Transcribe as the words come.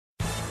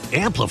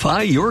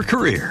Amplify your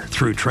career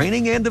through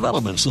training and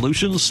development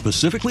solutions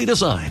specifically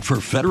designed for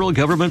federal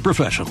government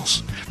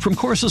professionals. From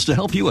courses to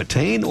help you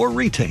attain or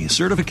retain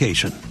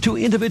certification, to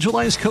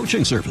individualized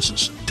coaching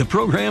services, to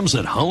programs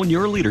that hone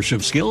your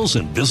leadership skills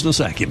and business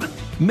acumen,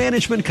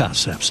 Management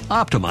Concepts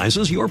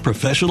optimizes your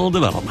professional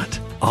development.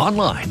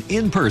 Online,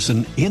 in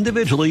person,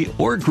 individually,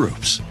 or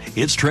groups,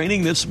 it's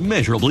training that's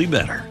measurably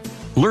better.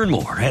 Learn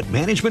more at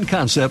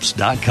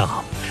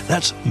managementconcepts.com.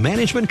 That's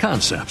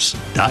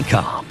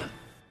managementconcepts.com.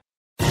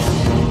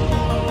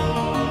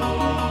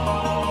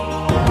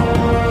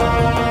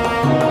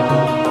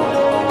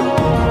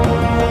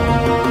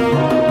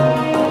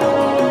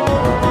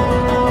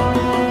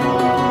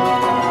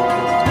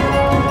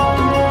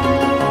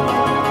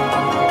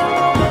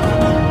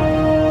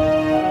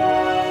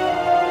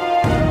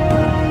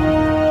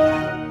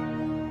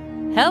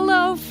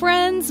 Hello,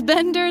 friends,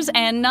 benders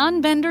and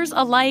non-benders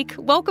alike.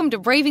 Welcome to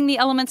Braving the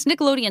Elements,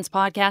 Nickelodeon's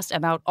podcast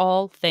about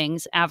all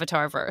things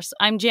Avatarverse.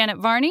 I'm Janet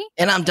Varney.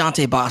 And I'm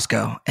Dante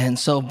Bosco. And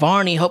so,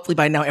 Varney, hopefully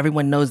by now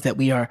everyone knows that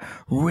we are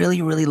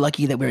really, really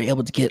lucky that we were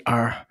able to get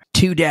our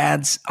two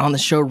dads on the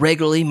show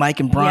regularly, Mike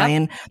and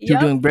Brian, through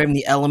doing Braving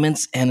the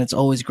Elements. And it's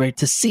always great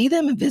to see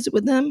them and visit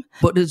with them.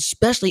 But it's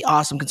especially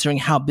awesome considering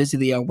how busy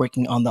they are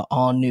working on the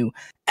all-new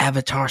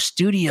Avatar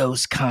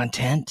Studios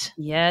content.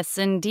 Yes,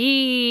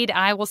 indeed.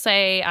 I will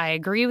say I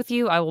agree with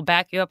you. I will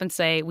back you up and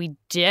say we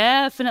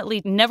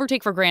definitely never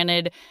take for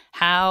granted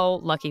how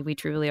lucky we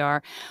truly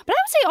are. But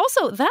I would say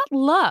also that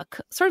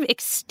luck sort of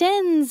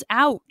extends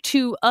out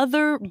to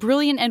other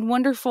brilliant and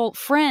wonderful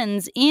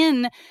friends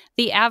in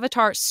the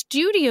Avatar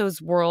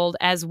Studios world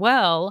as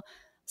well,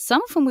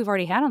 some of whom we've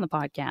already had on the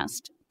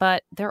podcast.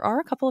 But there are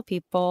a couple of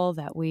people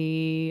that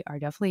we are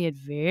definitely in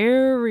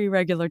very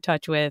regular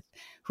touch with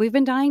who we've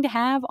been dying to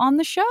have on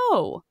the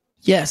show.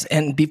 Yes,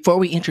 and before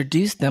we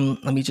introduce them,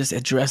 let me just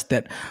address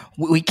that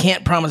we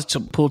can't promise to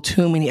pull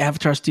too many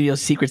Avatar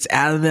Studios secrets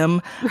out of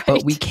them,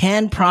 but we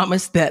can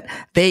promise that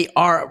they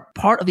are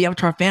part of the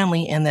Avatar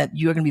family and that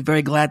you're going to be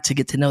very glad to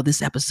get to know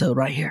this episode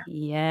right here.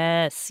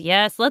 Yes.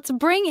 Let's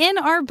bring in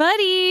our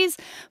buddies.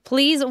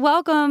 Please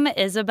welcome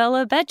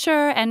Isabella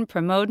Boettcher and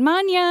Pramodh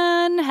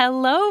Manian.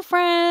 Hello,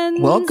 friends.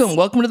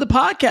 Welcome to the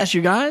podcast,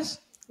 you guys.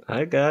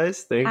 Hi,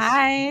 guys. Thanks.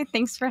 Hi.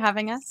 Thanks for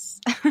having us.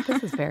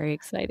 This is very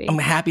exciting. I'm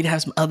happy to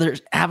have some other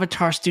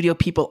Avatar Studio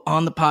people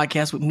on the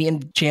podcast with me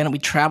and Janet. We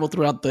travel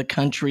throughout the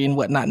country and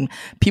whatnot, and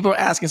people are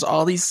asking us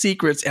all these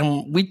secrets,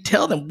 and we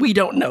tell them we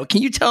don't know.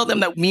 Can you tell them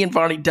that me and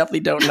Varney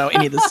definitely don't know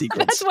any of the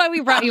secrets? That's why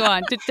we brought you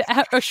on, to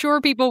assure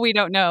people we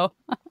don't know.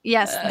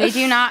 Yes, they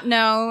do not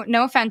know.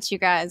 No offense, you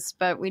guys,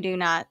 but we do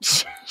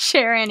not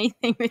share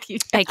anything with you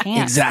guys. They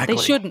can't. Exactly.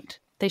 They shouldn't.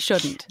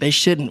 They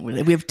shouldn't.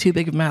 We have too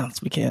big of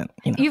mouths. We can't.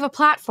 You have a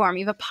platform.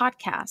 You have a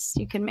podcast.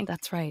 You can make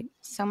That's right.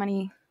 so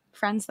many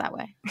friends that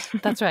way.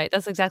 That's right.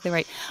 That's exactly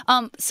right.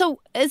 So,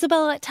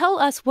 Isabella, tell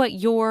us what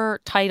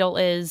your title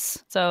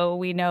is so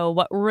we know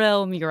what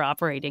realm you're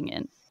operating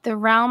in. The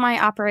realm I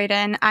operate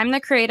in, I'm the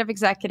creative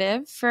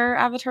executive for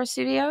Avatar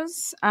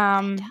Studios.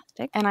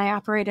 Fantastic. And I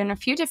operate in a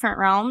few different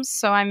realms.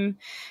 So I'm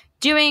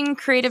doing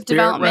creative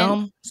Spirit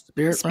development.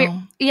 Spirit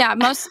realm? Yeah,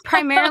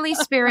 primarily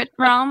spirit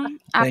realm.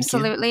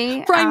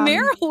 Absolutely.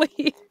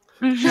 Primarily.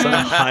 It's on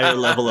a higher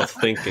level of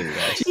thinking,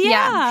 guys.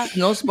 Yeah.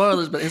 No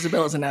spoilers, but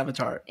Isabella's an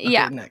Avatar. Okay,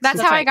 Yeah, next. that's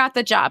how I got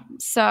the job.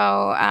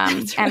 So,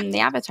 and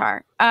the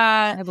Avatar.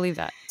 I believe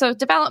that. So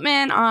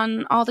development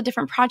on all the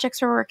different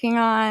projects we're working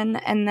on,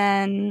 and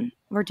then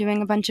we're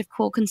doing a bunch of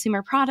cool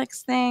consumer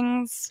products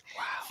things,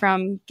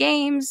 from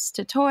games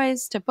to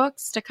toys to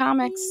books to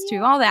comics to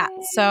all that.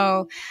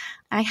 So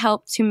I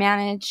help to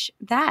manage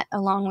that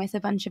along with a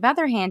bunch of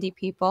other handy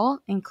people,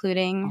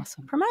 including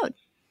Pramodh.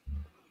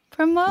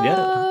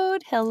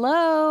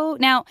 Hello.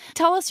 Now,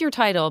 tell us your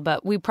title,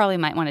 but we probably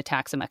might want to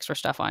tack some extra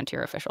stuff onto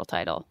your official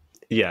title.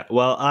 Yeah,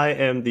 well, I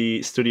am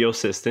the studio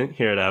assistant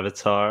here at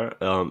Avatar.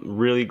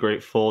 Really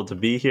grateful to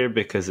be here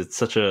because it's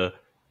such a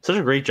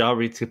great job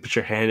where you can put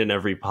your hand in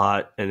every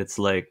pot, and it's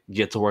like you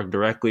get to work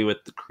directly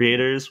with the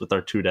creators, with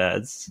our two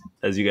dads,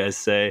 as you guys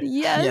say.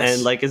 Yes.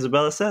 And like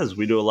Isabella says,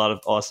 we do a lot of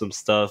awesome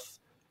stuff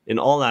in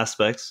all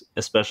aspects,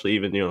 especially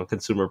even,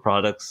 consumer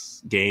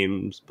products,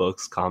 games,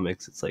 books,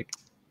 comics. It's like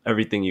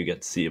everything you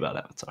get to see about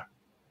Avatar.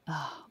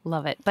 Oh,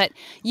 love it. But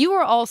you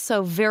are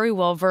also very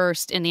well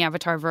versed in the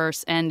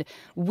Avatarverse, and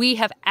we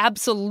have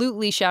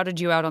absolutely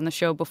shouted you out on the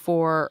show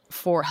before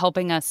for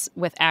helping us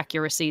with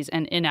accuracies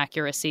and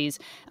inaccuracies.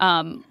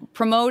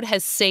 Pramodh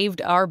has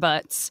saved our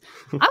butts,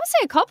 I would say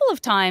a couple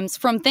of times,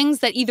 from things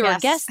that either a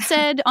guest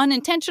said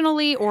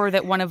unintentionally, or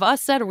that one of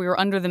us said, or we were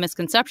under the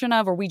misconception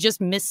of, or we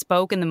just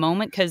misspoke in the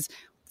moment. Because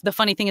the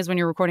funny thing is, when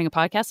you're recording a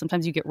podcast,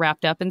 sometimes you get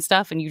wrapped up in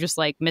stuff and you just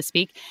like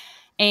misspeak.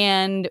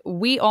 And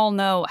we all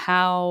know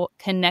how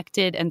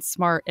connected and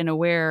smart and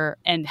aware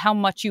and how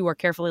much you are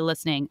carefully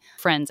listening,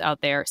 friends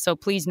out there. So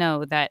please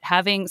know that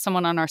having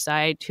someone on our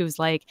side who's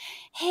like,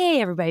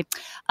 hey, everybody,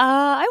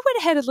 I went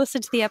ahead and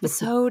listened to the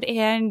episode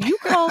and you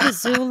called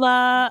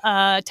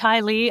Azula Ty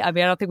Lee. I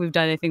mean, I don't think we've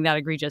done anything that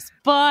egregious,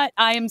 but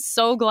I am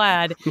so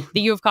glad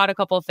that you have caught a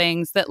couple of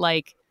things that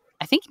like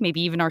I think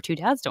maybe even our two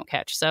dads don't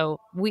catch. So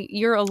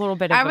you're a little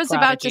bit of I a was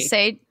prodigy. about to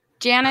say,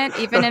 Janet,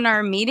 even in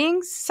our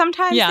meetings,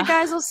 sometimes the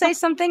guys will say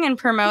something and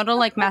Pramodh will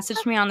like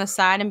message me on the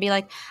side and be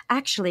like,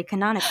 actually,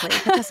 canonically,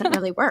 that doesn't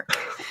really work.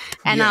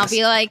 And I'll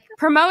be like,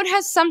 Pramodh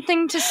has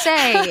something to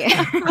say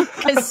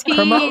because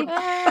he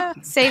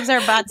saves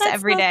our butts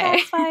every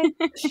day.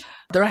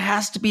 There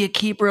has to be a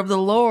keeper of the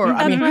lore.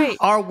 That's right.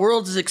 Our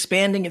world is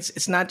expanding.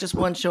 It's not just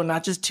one show,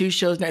 not just two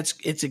shows. Now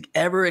it's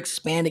ever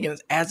expanding.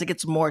 And as it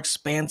gets more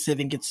expansive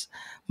and gets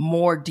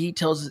more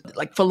details,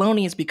 like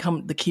Filoni has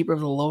become the keeper of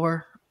the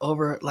lore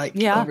over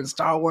the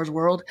Star Wars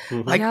world.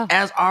 Mm-hmm.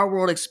 As our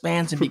world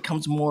expands and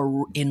becomes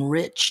more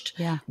enriched,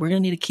 we're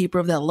gonna need a keeper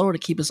of that lore to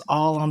keep us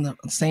all on the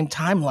same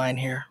timeline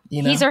here.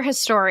 He's our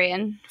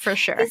historian for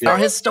sure. He's our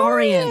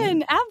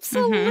historian.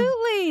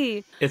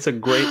 Absolutely. It's a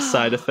great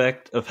side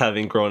effect of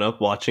having grown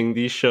up watching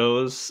these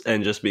shows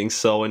and just being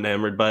so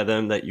enamored by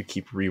them that you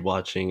keep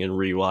rewatching and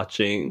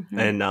rewatching. Mm-hmm.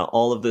 And now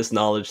all of this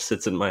knowledge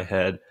sits in my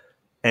head.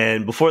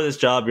 And before this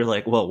job, you're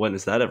like, well, when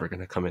is that ever going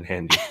to come in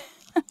handy?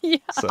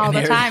 All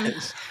the time.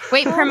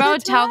 Wait,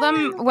 Pramodh, tell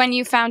them when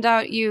you found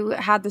out you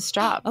had this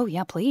job. Oh,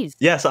 yeah, please.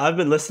 Yeah, so I've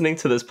been listening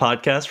to this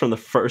podcast from the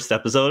first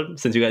episode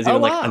since you guys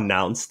even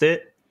announced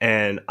it.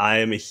 And I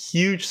am a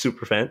huge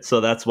super fan. So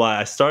that's why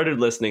I started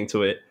listening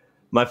to it.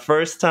 My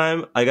first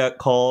time I got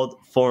called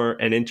for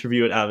an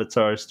interview at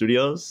Avatar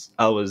Studios,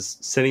 I was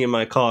sitting in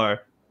my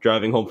car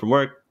driving home from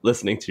work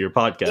listening to your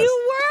podcast.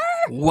 You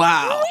were?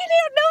 Wow. We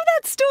didn't know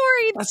that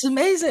story. That's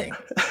amazing.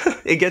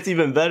 It gets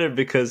even better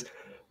because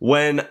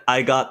when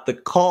I got the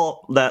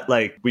call that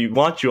we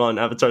want you on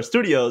Avatar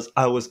Studios,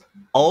 I was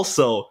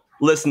also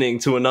listening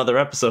to another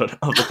episode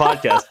of the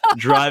podcast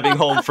driving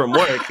home from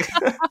work.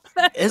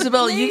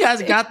 Isabella, you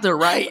guys got the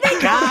right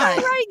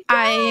guy.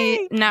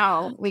 I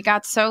know. We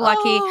got so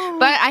lucky.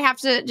 But I have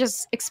to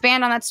just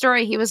expand on that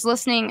story. He was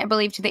listening, I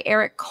believe, to the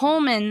Eric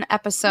Coleman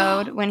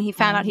episode when he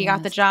found out he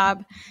got the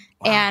job.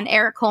 Wow. And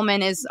Eric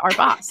Coleman is our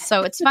boss.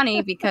 So it's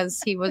funny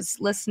because he was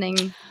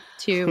listening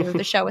to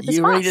the show with his boss.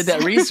 You already did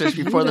that research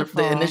before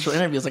the initial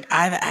interview. It's like,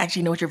 I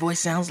actually know what your voice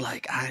sounds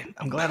like.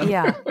 I'm glad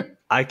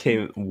I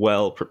came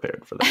well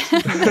prepared for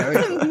that.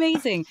 That's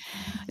amazing.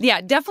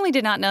 Yeah, definitely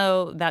did not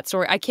know that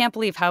story. I can't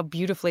believe how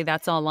beautifully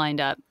that's all lined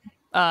up.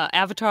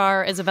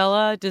 Avatar,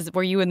 Isabella,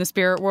 were you in the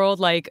spirit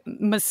world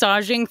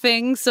massaging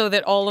things so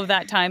that all of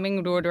that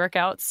timing would work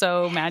out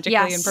so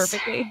magically and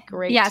perfectly?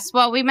 Great. Yes.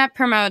 Well, we met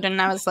Pramodh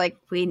and I was like,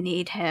 we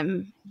need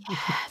him.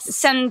 Yes.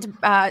 Send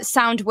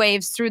sound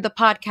waves through the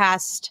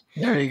podcast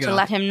to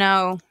let him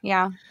know.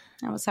 Yeah,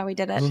 that was how we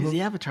did it. She's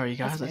the Avatar, you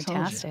guys. That's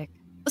fantastic.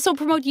 So,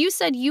 Pramodh, you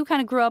said you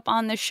kind of grew up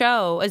on the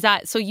show. Is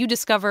that so? You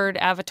discovered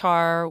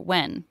Avatar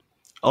when?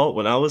 Oh,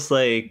 when I was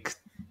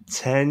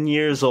 10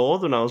 years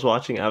old, when I was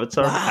watching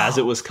Avatar as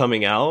it was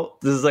coming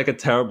out. This is a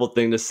terrible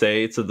thing to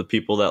say to the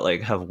people that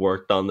have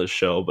worked on the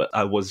show, but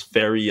I was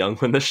very young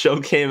when the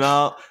show came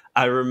out.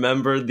 I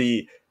remember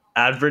the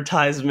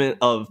advertisement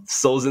of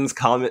Sozin's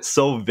Comet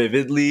so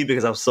vividly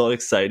because I was so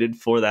excited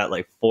for that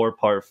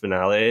 4-part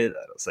finale. I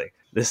was like,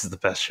 this is the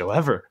best show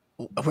ever.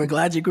 We're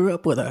glad you grew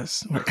up with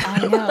us.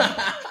 I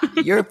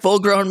know. You're a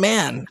full-grown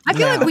man. I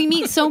feel like we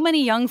meet so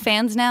many young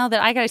fans now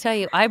that I got to tell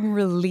you, I'm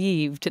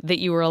relieved that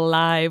you were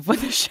alive when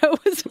the show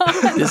was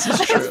on. This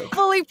is true. I was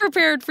fully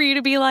prepared for you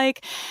to be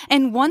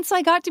and once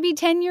I got to be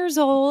 10 years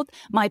old,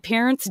 my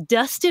parents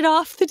dusted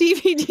off the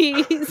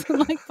DVDs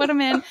and put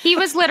them in. He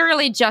was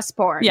literally just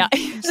born. Yeah.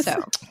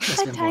 So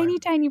a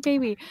tiny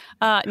baby.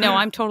 No,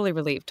 I'm totally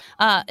relieved.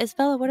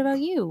 Isabella, what about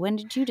you? When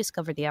did you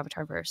discover the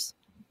Avatarverse?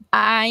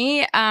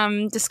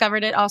 I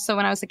discovered it also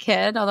when I was a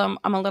kid, although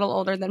I'm a little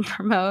older than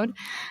Pramodh.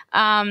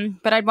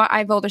 But I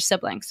have older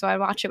siblings, so I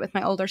watch it with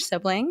my older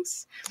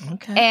siblings.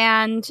 Okay.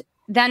 And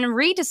then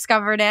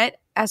rediscovered it,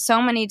 as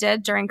so many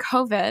did during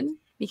COVID,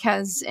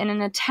 because in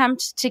an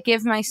attempt to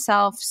give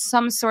myself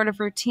some sort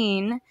of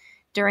routine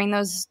during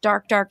those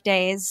dark, dark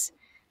days,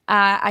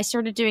 I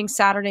started doing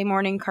Saturday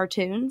morning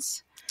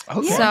cartoons.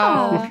 Okay.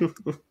 So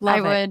I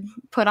would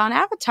put on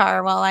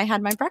Avatar while I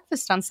had my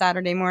breakfast on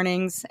Saturday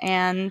mornings.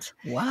 And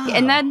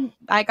then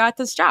I got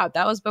this job.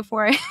 That was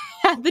before I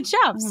had the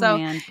job.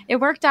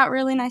 It worked out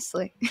really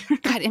nicely.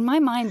 God, in my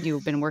mind,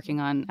 you've been working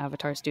on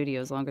Avatar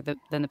Studios longer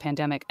than the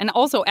pandemic. And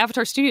also,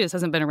 Avatar Studios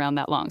hasn't been around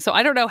that long. So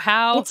I don't know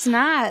how. It's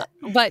not.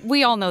 But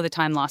we all know the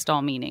time lost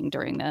all meaning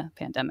during the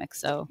pandemic.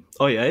 So.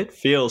 Oh, yeah. It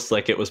feels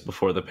like it was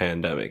before the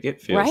pandemic.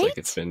 It feels like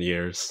it's been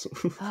years.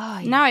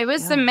 No, it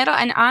was the middle.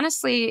 And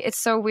honestly, it's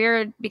so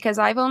weird because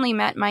I've only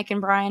met Mike and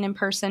Brian in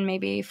person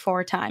maybe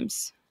 4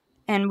 times.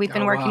 And we've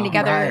been working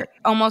together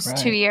almost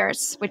 2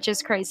 years, which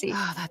is crazy.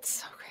 Oh, that's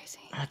so crazy.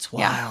 That's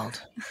wild.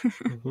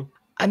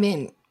 I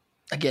mean,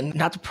 again,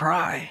 not to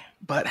pry,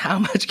 but how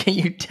much can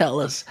you tell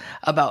us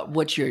about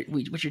what you're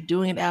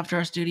doing at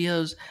Avatar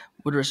Studios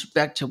with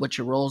respect to what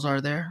your roles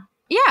are there?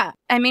 Yeah.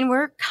 I mean,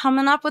 we're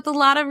coming up with a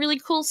lot of really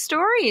cool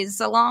stories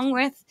along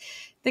with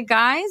the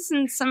guys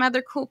and some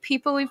other cool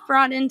people we've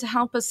brought in to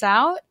help us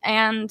out.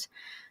 And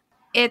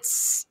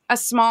it's a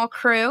small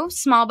crew,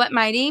 small but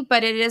mighty,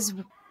 but it is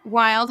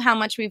wild how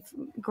much we've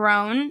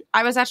grown.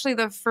 I was actually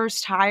the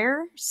first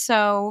hire,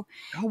 so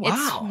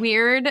it's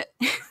weird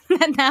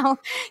that now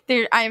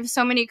I have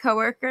so many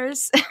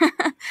coworkers.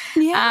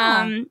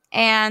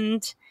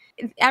 And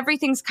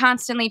everything's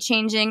constantly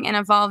changing and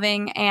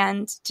evolving,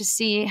 and to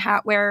see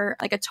where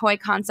like a toy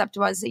concept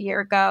was a year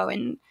ago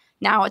and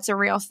now it's a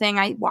real thing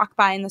I walk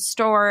by in the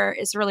store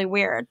is really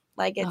weird.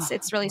 Like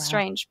it's really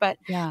strange. But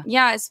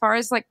as far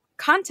as like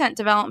content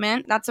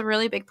development, that's a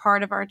really big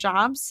part of our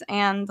jobs.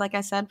 And like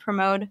I said,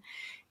 Pramodh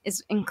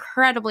is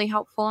incredibly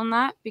helpful in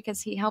that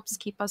because he helps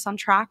keep us on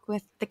track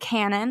with the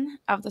canon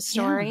of the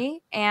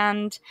story.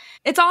 And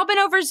it's all been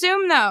over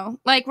Zoom though.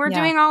 Like we're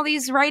doing all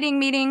these writing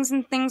meetings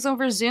and things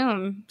over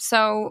Zoom.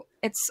 So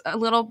it's a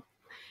little,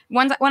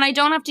 when I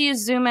don't have to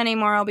use Zoom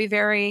anymore, I'll be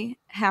very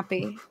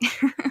happy.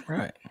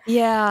 Right.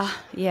 Yeah.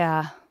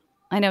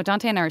 I know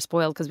Dante and I are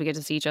spoiled because we get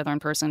to see each other in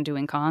person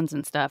doing cons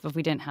and stuff. If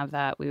we didn't have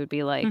that, we would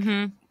be like.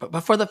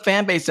 But for the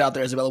fan base out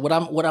there, Isabella,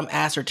 what I'm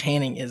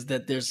ascertaining is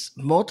that there's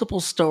multiple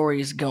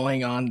stories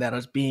going on that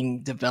are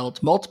being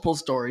developed, multiple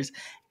stories,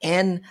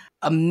 and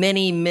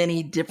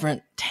many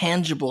different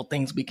tangible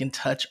things we can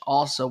touch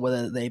also,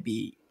 whether they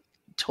be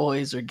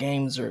toys or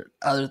games or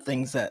other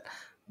things that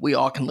we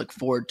all can look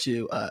forward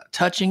to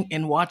touching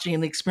and watching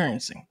and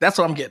experiencing. That's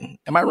what I'm getting.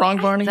 Am I wrong,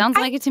 Barney? Sounds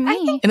like it to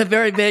me. In a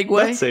very vague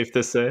way? That's safe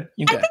to say. Okay.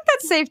 I think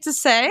that's safe to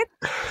say.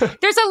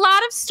 There's a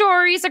lot of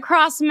stories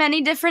across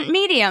many different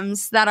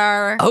mediums that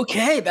are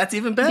that's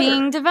even better.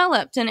 Being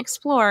developed and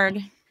explored.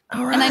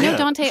 All right. And I know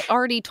Dante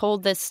already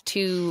told this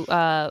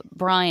to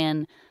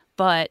Brian,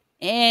 but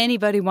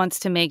anybody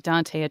wants to make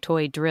Dante a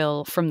toy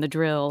drill from the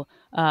drill.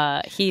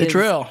 He is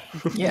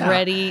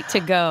ready to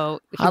go.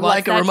 I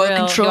like a remote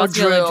control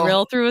drill. To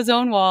drill through his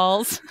own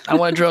walls. I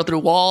want to drill through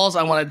walls.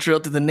 I want to drill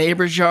through the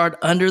neighbor's yard,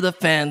 under the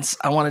fence.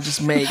 I want to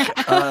just make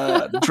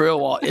a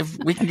drill wall. If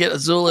we can get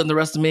Azula and the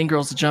rest of the Mean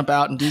Girls to jump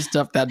out and do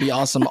stuff, that'd be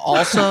awesome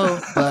also.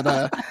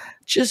 But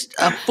just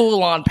a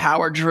full-on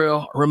power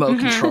drill remote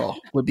control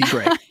would be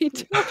great.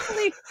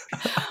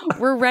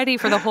 We're ready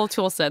for the whole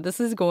tool set. This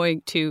is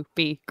going to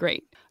be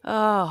great.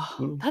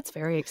 Oh, that's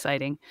very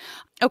exciting.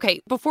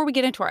 Okay, before we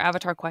get into our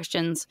Avatar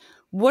questions,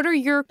 what are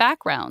your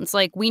backgrounds?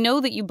 Like, we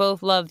know that you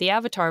both love the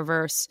Avatar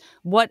verse.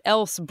 What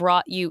else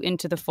brought you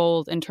into the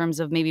fold in terms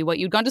of maybe what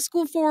you'd gone to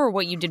school for, or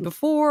what you did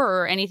before,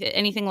 or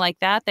anything like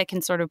that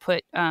can sort of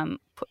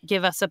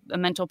give us a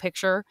mental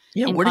picture?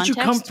 Yeah, where did you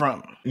come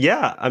from?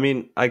 Yeah, I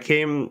mean, I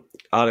came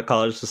out of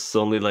college. This is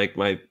only like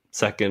my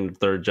second,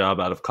 third job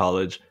out of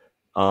college.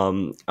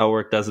 I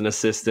worked as an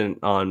assistant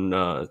on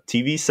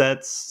TV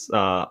sets.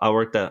 I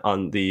worked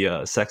on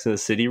the Sex and the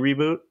City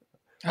reboot.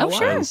 Oh,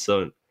 sure. And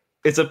so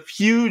it's a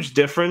huge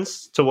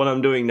difference to what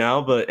I'm doing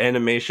now, but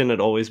animation had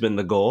always been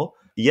the goal.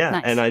 Yeah,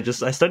 nice. And I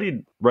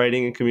studied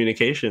writing and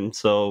communication,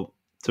 so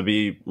to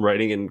be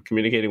writing and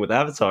communicating with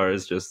Avatar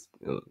is just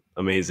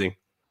amazing.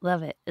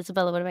 Love it.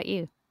 Isabella, what about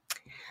you?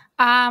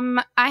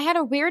 I had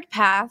a weird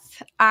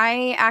path.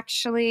 I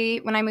actually,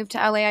 when I moved to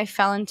LA, I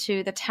fell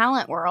into the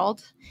talent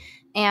world.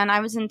 And I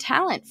was in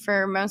talent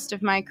for most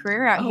of my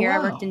career out here. Wow. I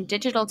worked in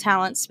digital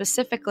talent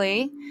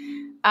specifically.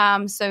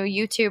 So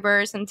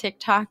YouTubers and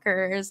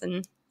TikTokers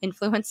and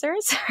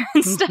influencers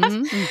and stuff.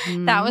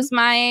 That was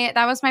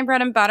my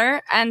bread and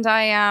butter. And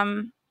I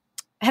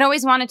had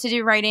always wanted to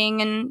do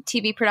writing and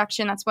TV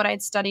production. That's what I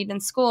had studied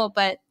in school.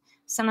 But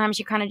sometimes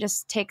you kind of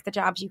just take the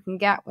jobs you can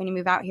get when you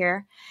move out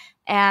here.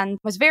 And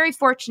was very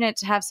fortunate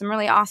to have some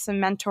really awesome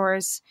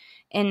mentors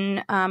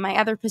in my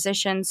other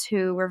positions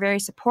who were very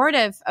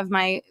supportive of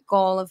my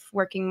goal of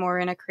working more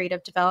in a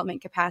creative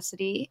development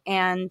capacity.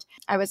 And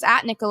I was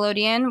at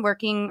Nickelodeon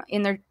working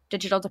in their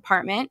digital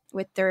department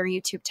with their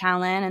YouTube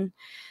talent and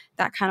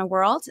that kind of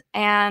world,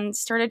 and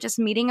started just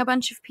meeting a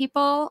bunch of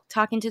people,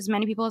 talking to as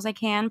many people as I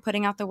can,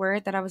 putting out the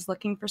word that I was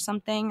looking for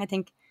something. I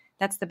think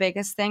that's the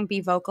biggest thing. Be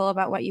vocal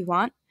about what you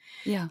want.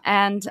 Yeah.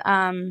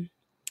 And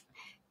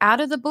out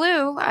of the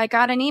blue, I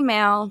got an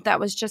email that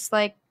was just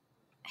like,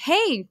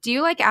 hey, do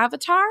you like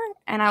Avatar?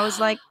 And I was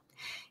like,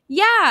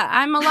 yeah,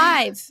 I'm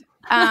alive.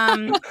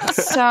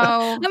 So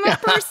I'm a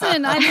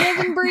person. I live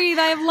and breathe.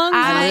 I have lungs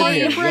and a heart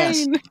and a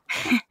brain.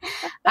 Yes.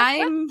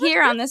 I'm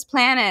here on this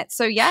planet.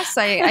 So yes,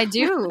 I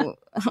do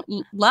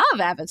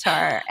love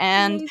Avatar.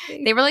 And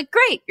they were like,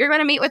 great, you're going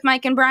to meet with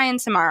Mike and Brian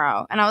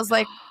tomorrow. And I was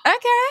like,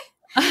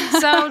 okay.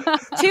 So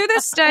to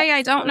this day,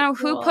 I don't know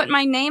who put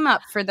my name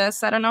up for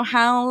this. I don't know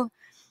how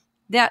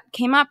that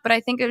came up, but I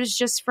think it was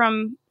just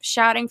from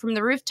shouting from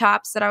the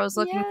rooftops that I was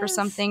looking for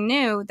something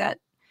new, that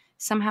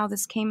somehow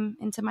this came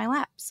into my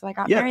lap. So I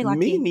got very lucky.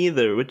 Me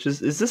neither, which is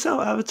this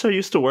how Avatar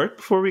used to work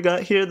before we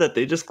got here? That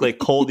they just like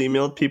cold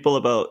emailed people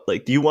about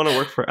like, do you want to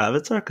work for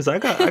Avatar? Because I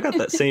got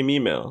that same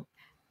email.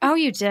 Oh,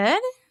 you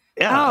did?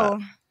 Yeah. Oh.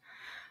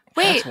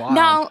 Wait,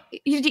 now,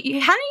 hadn't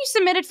you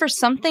submitted for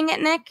something at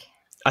Nick?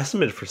 I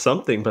submitted for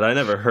something, but I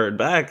never heard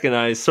back, and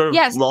I sort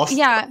of lost.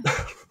 Yeah.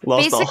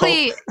 lost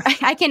Basically,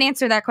 I can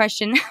answer that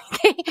question.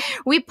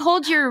 We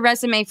pulled your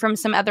resume from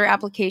some other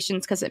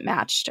applications because it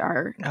matched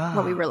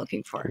what we were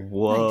looking for.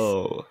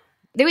 Whoa. Nice.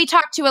 Then we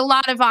talked to a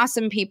lot of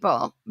awesome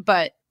people,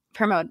 but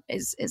Pramodh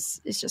is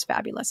just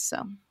fabulous.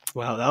 So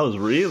Wow, that was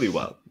really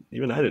wild.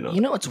 Even I didn't know.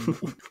 You know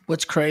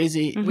what's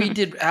crazy? We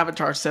did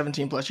Avatar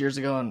 17 plus years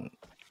ago, and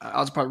I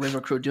was part of the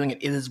original crew doing it.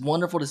 It is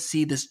wonderful to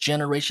see this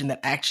generation that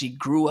actually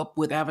grew up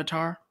with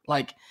Avatar.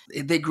 Like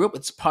they grew up;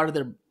 it's part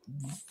of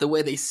the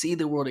way they see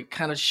the world. It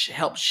kind of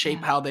helps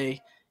shape how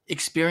they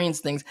experience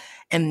things.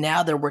 And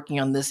now they're working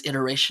on this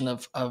iteration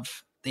of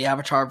the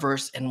Avatar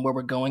verse and where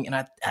we're going. And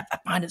I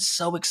find it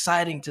so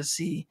exciting to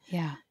see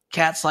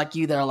cats like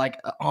you that are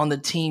like on the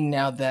team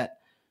now. That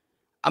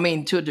I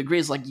mean, to a degree,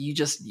 it's like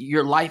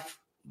your life.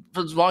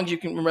 For as long as you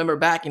can remember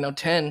back,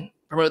 10,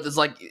 it's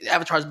like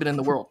Avatar's been in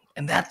the world,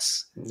 and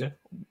that's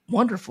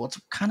wonderful. It's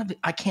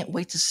I can't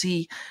wait to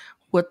see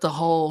what the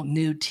whole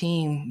new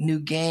team, new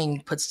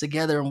gang puts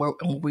together and where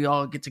we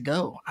all get to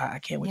go. I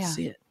can't wait to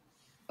see it.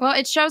 Well,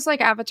 it shows like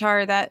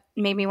Avatar that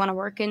made me want to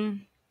work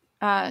in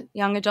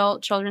young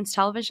adult children's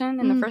television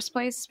in the first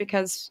place,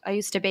 because I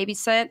used to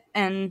babysit,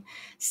 and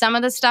some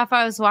of the stuff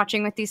I was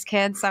watching with these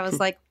kids, I was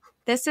like,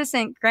 this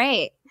isn't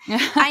great.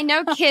 I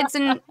know kids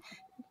and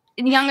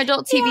young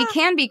adult TV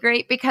can be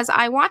great because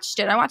I watched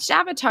it. I watched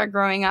Avatar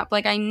growing up.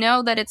 Like, I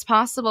know that it's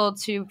possible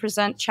to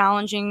present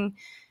challenging,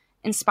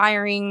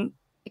 inspiring,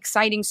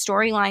 exciting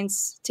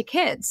storylines to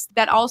kids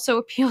that also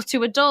appeal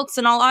to adults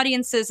and all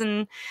audiences.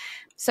 And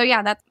so,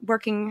 that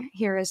working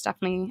here is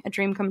definitely a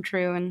dream come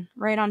true and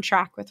right on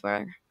track with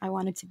where I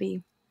wanted to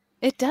be.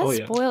 It does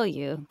spoil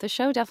you. The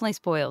show definitely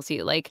spoils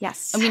you. Like,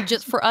 yes. I mean,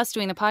 just for us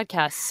doing the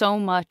podcast, so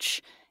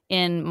much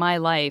in my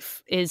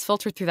life is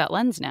filtered through that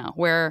lens now,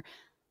 where,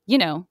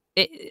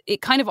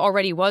 it kind of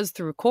already was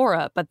through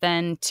Korra, but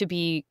then to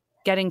be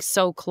getting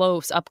so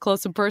up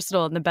close and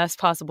personal in the best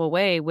possible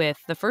way with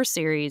the first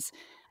series,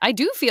 I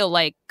do feel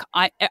like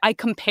I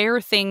compare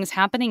things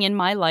happening in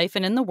my life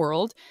and in the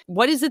world.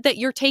 What is it that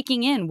you're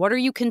taking in? What are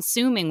you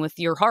consuming with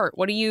your heart?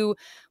 What are you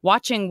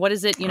watching? What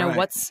is it,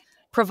 what's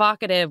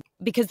provocative?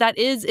 Because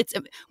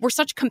we're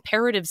such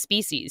comparative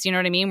species, you know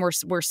what I mean?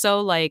 We're so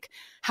like,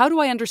 how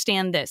do I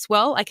understand this?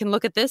 Well, I can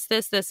look at this,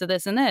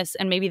 and this,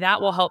 and maybe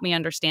that will help me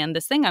understand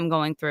this thing I'm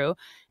going through.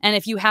 And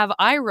if you have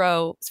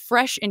Iroh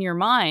fresh in your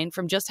mind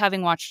from just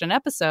having watched an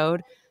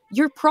episode,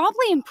 you're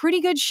probably in pretty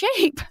good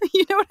shape.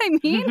 You know what I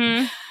mean?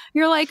 Mm-hmm.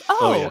 You're like,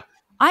 I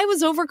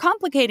was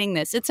overcomplicating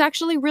this. It's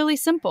actually really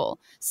simple.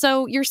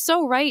 So you're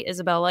so right,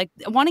 Isabel. Like,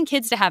 wanting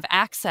kids to have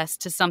access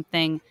to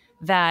something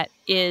that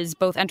is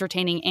both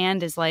entertaining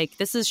and is like,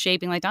 this is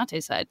shaping, like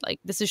Dante said, like,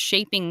 this is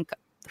shaping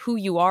who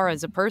you are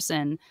as a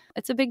person.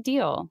 It's a big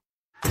deal.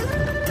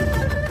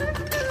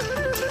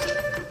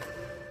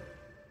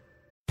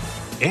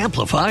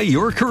 Amplify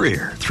your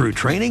career through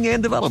training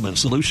and development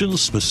solutions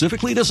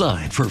specifically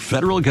designed for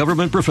federal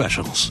government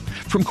professionals.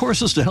 From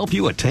courses to help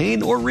you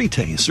attain or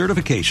retain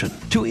certification,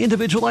 to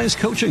individualized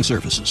coaching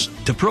services,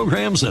 to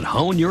programs that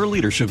hone your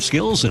leadership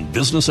skills and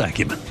business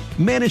acumen,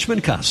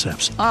 Management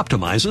Concepts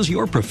optimizes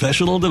your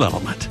professional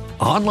development.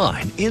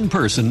 Online, in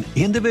person,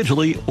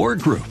 individually, or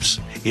groups,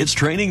 it's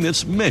training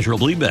that's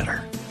measurably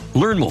better.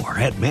 Learn more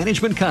at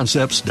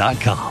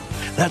managementconcepts.com.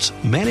 That's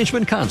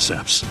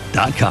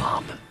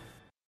managementconcepts.com.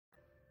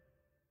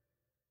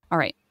 All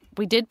right.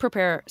 We did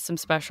prepare some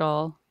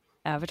special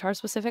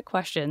Avatar-specific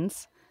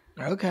questions.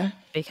 Okay.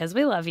 Because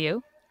we love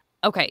you.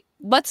 Okay.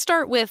 Let's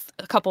start with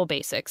a couple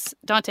basics.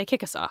 Dante,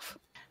 kick us off.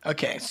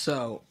 Okay.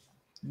 So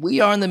we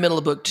are in the middle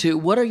of book 2.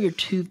 What are your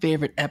 2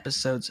 favorite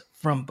episodes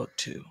from book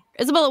 2?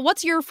 Isabella,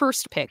 what's your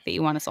first pick that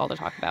you want us all to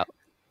talk about?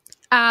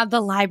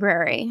 The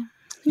library.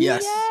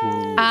 Yes.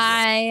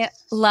 I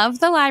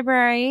love the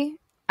library.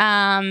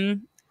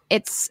 I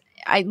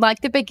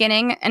like the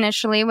beginning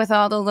initially with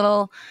all the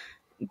little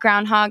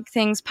groundhog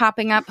things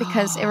popping up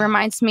because it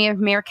reminds me of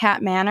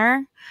Meerkat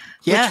Manor.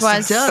 Yes, which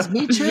was, it does.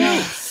 Me too.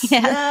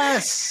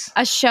 Yes.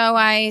 A show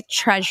I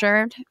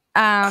treasured.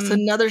 It's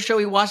another show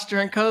we watched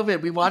during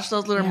COVID. We watched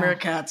those little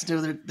meerkats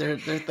do their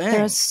thing.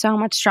 There's so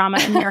much drama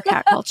in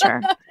meerkat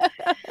culture.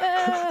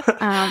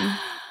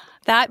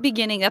 That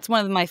beginning, that's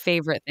one of my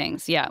favorite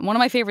things. Yeah, one of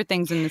my favorite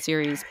things in the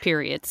series,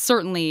 period.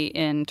 Certainly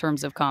in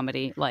terms of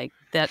comedy. Like,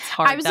 that's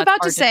hard. I was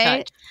about to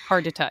say,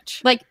 hard to touch.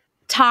 Like,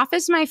 Toph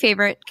is my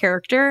favorite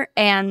character,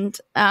 and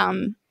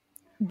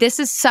this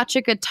is such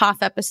a good Toph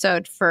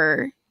episode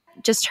for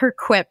just her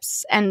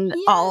quips and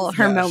all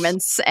her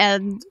moments.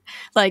 And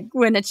like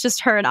when it's just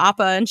her and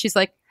Appa, and she's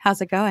like,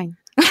 "How's it going?"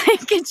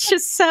 Like, it's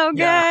just so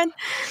good.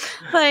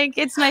 Like,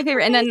 it's my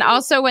favorite. And then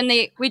also when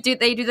they do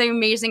the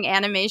amazing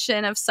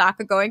animation of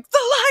Sokka going, "The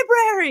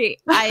library,"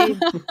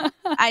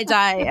 I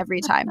die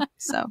every time.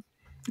 So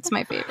it's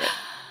my favorite.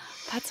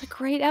 That's a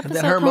great episode.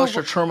 And then her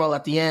emotional turmoil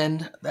at the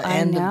end, of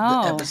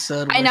the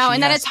episode. I know,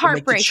 and then it's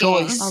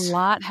heartbreaking. A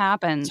lot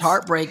happens. It's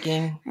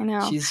heartbreaking. I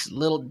know. She's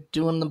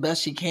doing the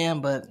best she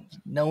can, but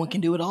no one can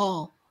do it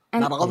all.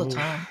 And not all the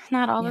time.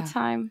 Not all the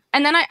time.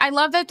 And then I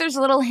love that there's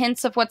little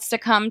hints of what's to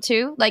come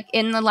too. Like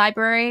in the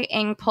library,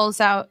 Aang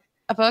pulls out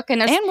a book. And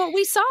what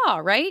we saw,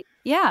 right?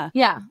 Yeah,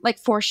 like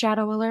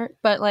foreshadow alert,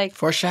 but like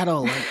foreshadow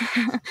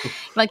alert.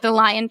 Like the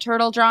lion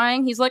turtle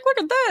drawing. He's like, look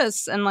at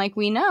this. And like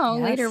we know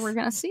later we're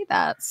going to see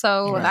that.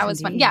 So that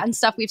was fun. Yeah, and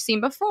stuff we've seen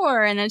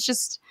before. And it's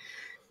just,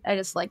 I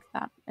just like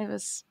that. It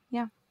was,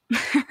 my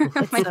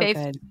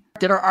fave.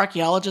 Did our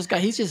archaeologist guy,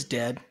 he's just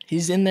dead.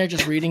 He's in there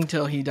just reading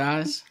till he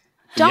dies.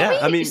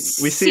 We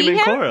see him in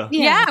Korra.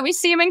 Yeah, we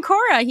see him in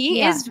Korra.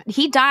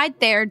 He died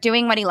there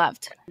doing what he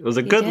loved. It was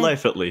a good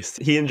life, at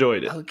least. He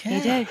enjoyed it. Okay.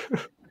 He did.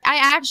 I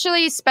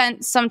actually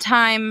spent some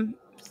time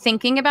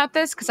thinking about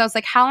this because I was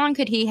like, how long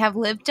could he have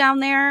lived down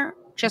there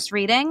just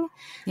reading?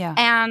 Yeah.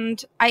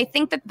 And I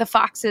think that the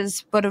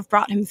foxes would have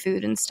brought him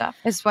food and stuff,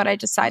 is what I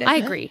decided. I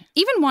agree.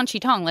 Even Wan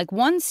Shi-tong, like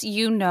once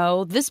you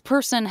know this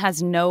person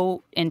has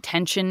no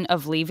intention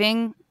of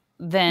leaving,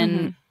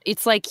 then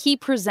it's like he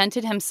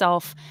presented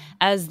himself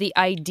as the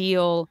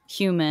ideal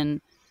human,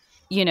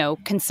 you know,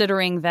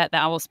 considering that the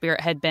owl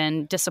spirit had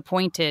been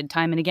disappointed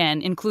time and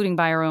again, including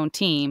by our own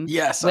team.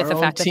 Yes, with the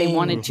fact that they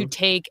wanted to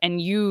take and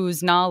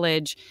use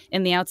knowledge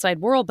in the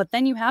outside world. But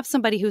then you have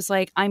somebody who's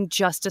like, I'm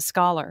just a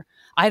scholar.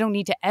 I don't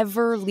need to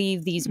ever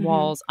leave these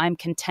walls. I'm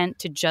content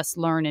to just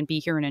learn and be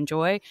here and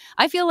enjoy.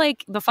 I feel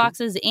like the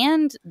foxes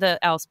and the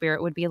owl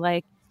spirit would be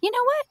like, you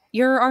know what?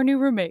 You're our new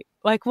roommate.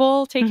 Like,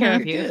 we'll take care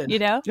of you, you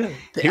know? Yeah.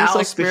 He was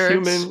like the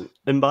human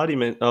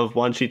embodiment of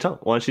Wan Shi-tong.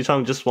 Wan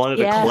Shi-tong just wanted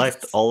to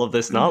collect all of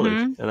this knowledge,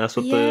 and that's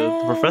what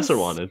the professor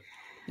wanted.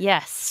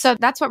 Yes. So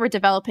that's what we're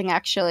developing,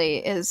 actually,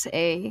 is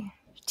a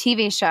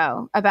TV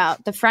show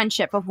about the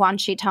friendship of Wan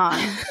Shi-tong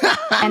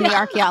and the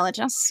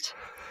archaeologist.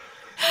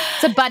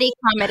 It's a buddy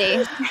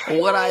comedy.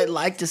 What I'd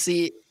like to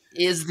see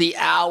is the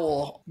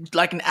owl,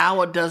 like an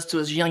owl does to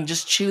his young,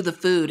 just chew the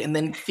food and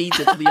then feeds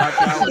it to the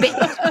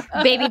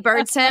archaeologist. Baby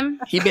birds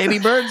him. He baby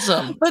birds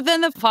him. But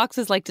then the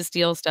foxes like to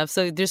steal stuff.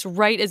 So just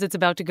right as it's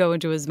about to go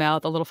into his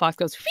mouth, the little fox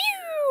goes,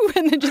 phew,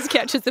 and then just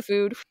catches the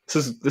food.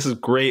 This is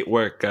great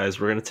work, guys.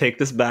 We're going to take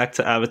this back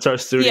to Avatar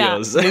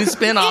Studios. New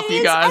spinoff,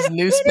 you guys.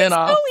 New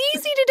spinoff. It's so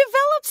easy to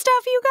develop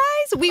stuff, you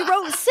guys. We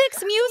wrote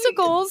 6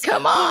 musicals.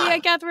 Come on. We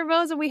had Catherine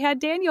Bose and we had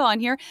Daniel on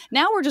here.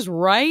 Now we're just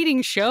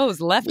writing shows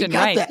left and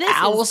right. The this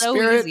owl is so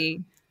spirit,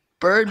 easy.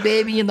 bird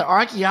baby, and the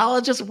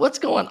archaeologist. What's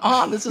going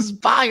on? This is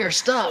fire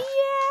stuff.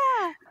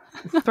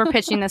 We're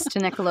pitching this to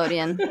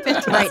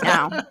Nickelodeon right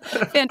now.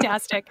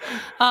 Fantastic.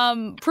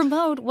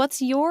 Pramodh,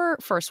 what's your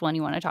first one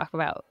you want to talk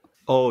about?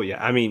 Oh,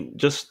 yeah. I mean,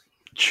 just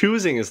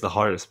choosing is the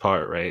hardest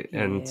part, right?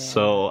 And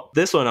so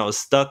this one, I was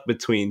stuck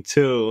between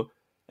two,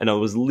 and I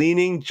was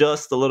leaning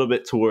just a little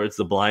bit towards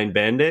The Blind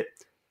Bandit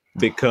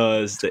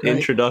because the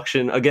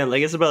introduction, again,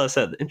 like Isabella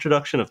said, the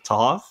introduction of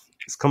Toph,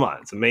 come on,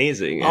 it's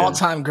amazing.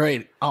 All-time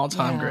great.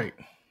 All-time great.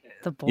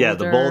 The boulder.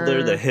 The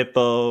boulder, the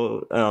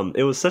hippo.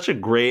 It was such a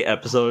great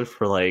episode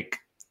for like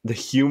the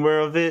humor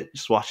of it.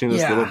 Just watching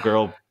this little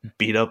girl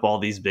beat up all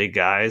these big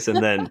guys,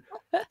 and then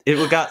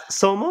it got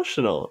so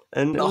emotional.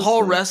 And the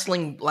whole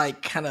wrestling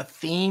like kind of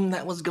theme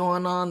that was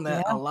going on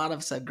that a lot of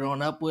us had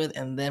grown up with,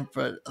 and then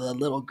for the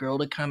little girl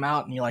to come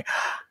out and you're like,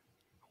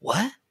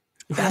 what?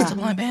 That's the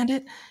Blind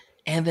Bandit?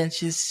 And then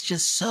she's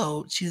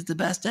the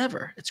best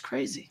ever. It's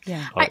crazy.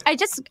 Yeah. I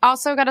just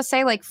also got to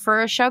say, like,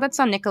 for a show that's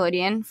on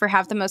Nickelodeon, for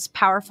have the most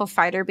powerful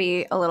fighter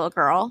be a little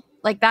girl,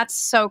 like, that's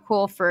so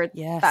cool for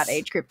that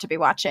age group to be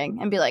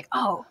watching and be like,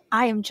 oh,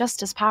 I am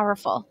just as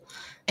powerful.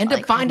 And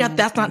to find out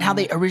that's not how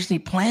they originally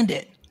planned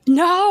it.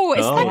 No,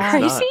 isn't that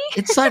crazy?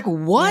 It's like,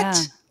 what?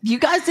 Yeah. You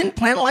guys didn't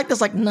plan it like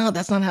this? Like, no,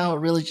 that's not how it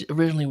really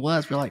originally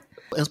was. We're like,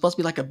 it was supposed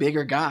to be like a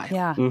bigger guy.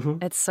 Yeah.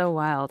 It's so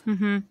wild.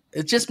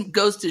 It just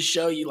goes to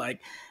show you,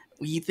 like,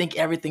 you think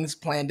everything's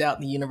planned out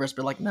in the universe,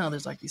 but like, no,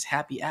 there's like these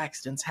happy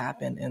accidents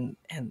happen,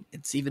 and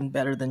it's even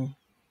better than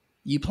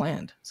you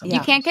planned.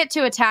 You can't get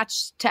too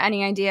attached to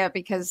any idea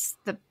because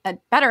a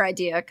better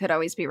idea could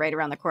always be right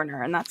around the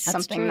corner, and that's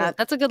something true.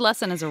 That's a good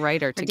lesson as a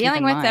writer to dealing keep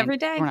in with mind. every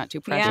day. We're not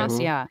too precious.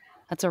 Yeah,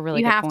 that's a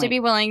really. You good have point. to be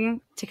willing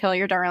to kill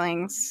your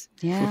darlings.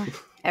 Yeah,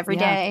 every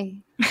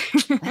day.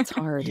 That's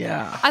hard.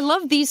 Yeah. I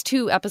love these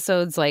 2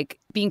 episodes like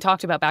being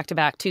talked about back to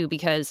back too,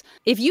 because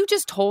if you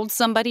just told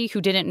somebody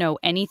who didn't know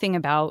anything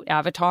about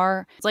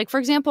Avatar, like for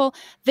example,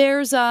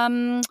 there's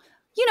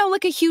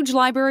like a huge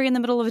library in the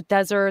middle of a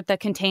desert that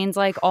contains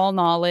like all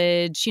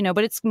knowledge,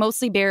 but it's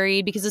mostly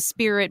buried because a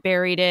spirit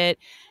buried it.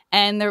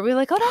 And they're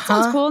like, oh, that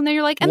sounds cool. And then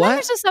you're like, and then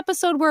there's this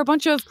episode where a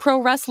bunch of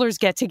pro wrestlers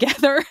get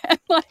together and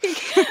like,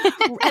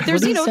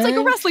 there's, it's like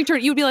a wrestling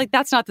tournament. You'd be like,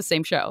 that's not the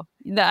same show.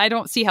 I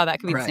don't see how that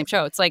could be the same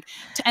show. It's like,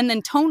 and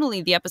then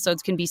tonally, the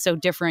episodes can be so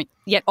different,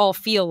 yet all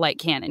feel like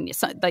canon.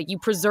 Like you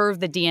preserve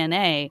the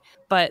DNA,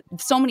 but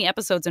so many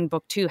episodes in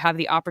book 2 have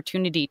the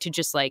opportunity to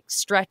just like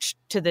stretch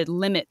to the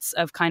limits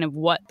of kind of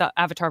what the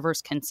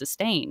Avatarverse can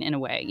sustain in a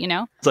way,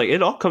 It's like,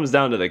 it all comes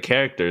down to the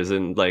characters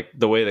and like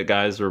the way the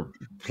guys were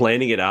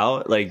planning it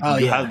out. Like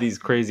you have these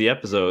crazy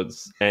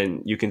episodes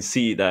and you can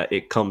see that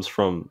it comes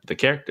from the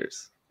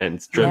characters and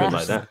it's driven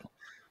by that.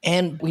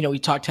 And, we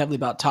talked heavily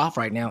about Toph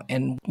right now.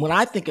 And when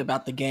I think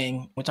about the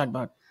gang, we talk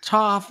about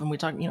Toph and we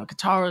talk,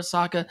 Katara,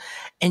 Sokka.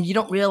 And you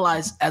don't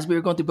realize as we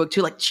were going through book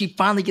 2, like she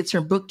finally gets her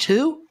in book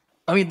 2.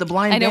 I mean, the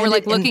Blind Bandit. I know, we're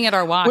like looking at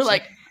our watch. We're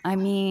like, I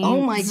mean,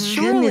 oh my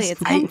surely goodness, at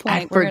some point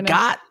I we're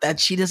forgot that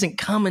she doesn't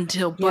come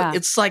until, but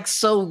it's like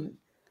so.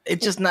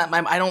 It's just not.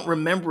 I don't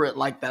remember it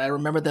like that. I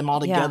remember them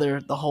all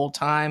together the whole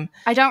time.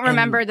 I don't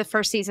remember the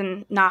first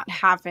season not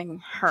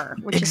having her,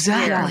 which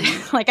exactly. is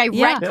weird. Like I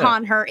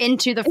retcon her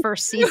into the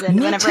first season.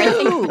 Whenever I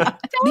think about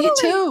it. Me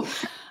too.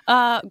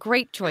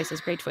 Great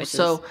choices.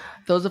 So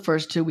those are the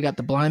first two. We got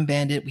the Blind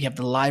Bandit. We have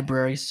the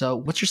Library. So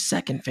what's your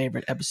second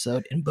favorite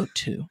episode in book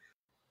 2?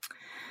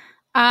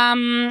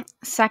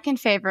 Second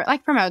favorite,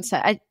 like Pramodh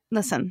said.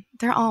 Listen,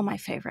 they're all my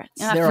favorites.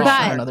 They're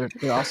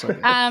also good.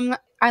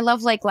 I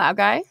love Lake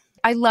Laogai.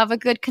 I love a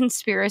good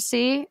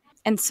conspiracy.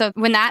 And so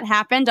when that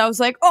happened, I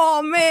was like,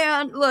 oh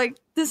man, like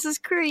this is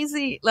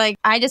crazy. Like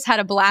I just had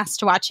a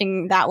blast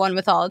watching that one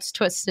with all its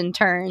twists and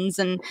turns.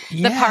 And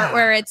the part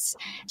where it's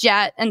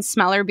Jet and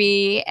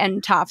Smellerby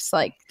and Toph's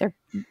like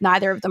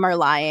neither of them are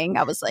lying.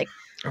 I was like,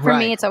 for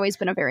me, it's always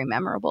been a very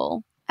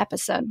memorable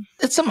episode.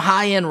 It's some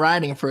high-end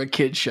writing for a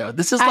kid's show.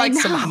 This is like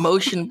some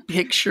motion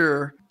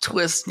picture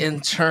twists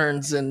and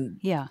turns and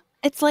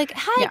it's like,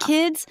 hi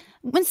kids,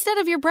 instead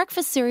of your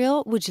breakfast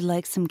cereal, would you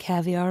like some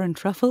caviar and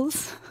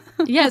truffles?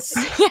 Yes.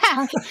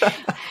 Yeah.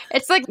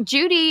 It's like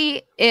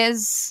Judy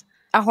is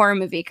a horror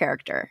movie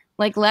character.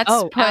 Like, let's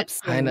put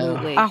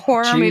a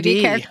horror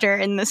movie character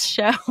in this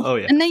show. Oh,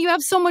 yeah. And then you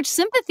have so much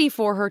sympathy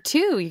for her,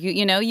 too.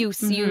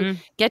 You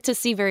get to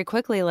see very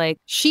quickly, like,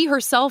 she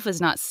herself is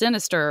not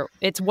sinister.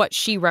 It's what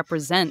she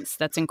represents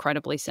that's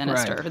incredibly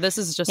sinister. Right. This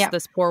is just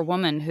this poor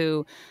woman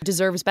who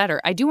deserves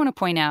better. I do want to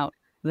point out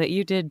that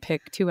you did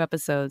pick 2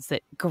 episodes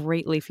that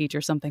greatly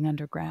feature something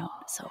underground.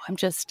 So I'm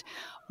just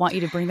want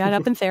you to bring that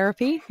up in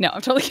therapy. No,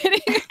 I'm totally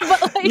kidding.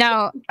 But like,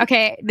 no,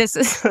 okay.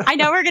 I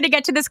know we're going to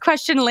get to this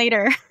question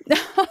later.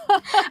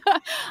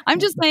 I'm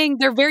just saying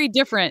they're very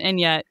different, and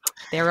yet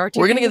there are 2.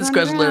 We're going to get this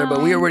question later,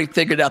 but we already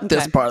figured out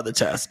this part of the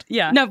test.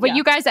 Yeah. No, but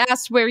you guys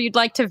asked where you'd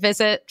like to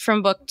visit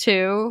from book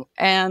 2,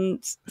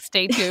 and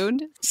stay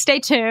tuned. Stay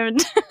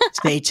tuned.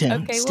 Stay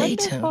tuned. Okay, Stay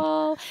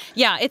wonderful. tuned.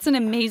 Yeah, it's an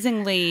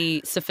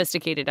amazingly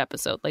sophisticated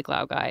episode, like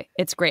Laogai.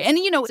 It's great. And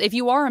if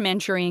you are a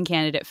Manchurian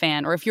Candidate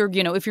fan, or if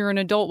you're an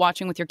adult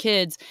watching with your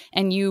kids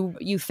and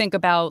you think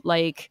about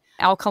like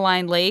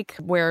Alkaline Lake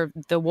where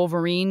the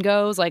Wolverine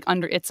goes, like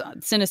it's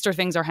sinister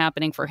things are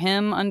happening for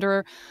him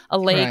under a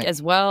lake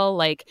as well.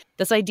 Like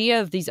this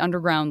idea of these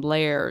underground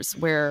layers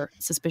where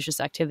suspicious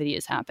activity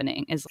is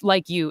happening is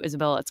like you,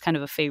 Isabella, it's kind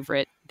of a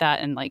favorite. That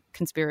and like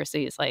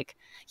conspiracy is like,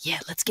 yeah,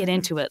 let's get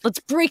into it. Let's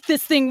break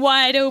this thing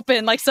wide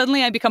open. Like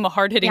suddenly I become a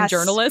hard-hitting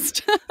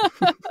journalist.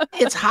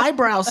 It's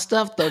highbrow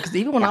stuff though, because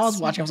even when I was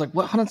watching, I was like,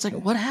 "What? Hold on a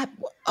second. What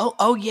happened?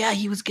 Oh yeah,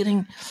 he was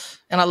getting."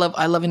 And I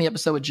love any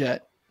episode with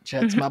Jet.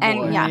 Jet's my boy.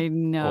 And, I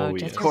know,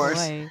 Jet's of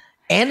course. Boy.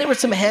 And there was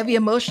some heavy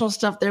emotional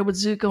stuff there with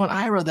Zuko and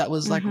Iroh that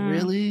was like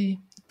really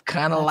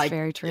kind of like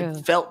very true.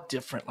 It felt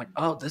different. Like,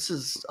 oh, this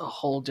is a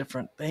whole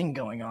different thing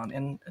going on,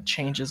 and it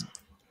changes.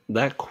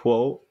 That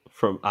quote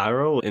from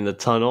Iroh in the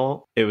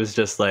tunnel, it was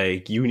just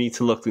like, you need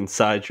to look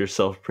inside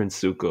yourself,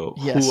 Prince Zuko.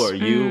 Yes. Who are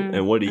you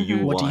and what do you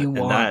want? What do you want?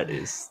 And that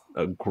is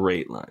a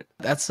great line.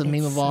 That's the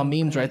meme of all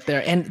memes right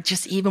there. And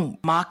just even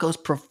Mako's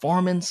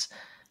performance,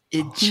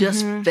 it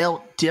just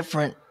felt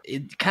different.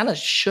 It kind of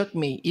shook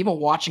me, even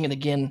watching it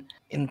again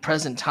in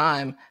present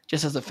time,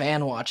 just as a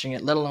fan watching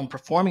it, let alone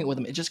performing it with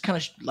him. It just kind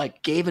of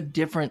like gave a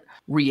different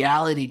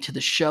reality to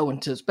the show,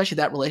 and to especially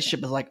that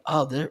relationship is like,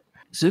 oh,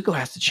 Zuko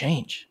has to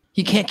change.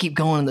 He can't keep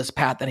going in this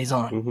path that he's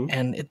on.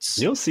 And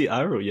you don't see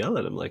Iroh yell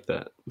at him like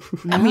that.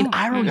 I mean,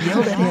 Iroh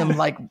yelled at him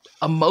like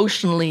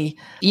emotionally.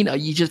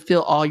 You just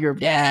feel all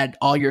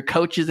your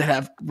coaches that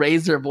have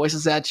raised their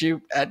voices at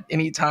you at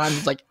any time.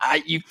 It's like,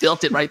 you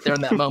felt it right there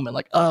in that moment.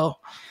 Like, oh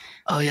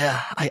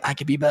yeah, I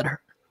could be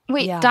better.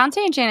 Wait,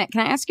 Dante and Janet,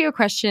 can I ask you a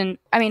question?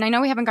 I mean, I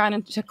know we haven't gotten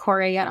into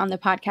Korra yet on the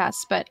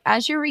podcast, but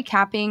as you're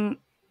recapping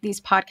these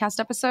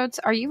podcast episodes,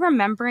 are you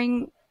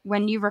remembering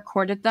when you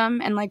recorded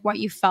them and like what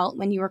you felt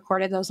when you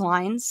recorded those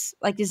lines?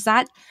 Like, is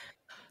that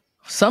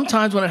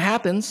sometimes when it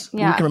happens, we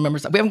can remember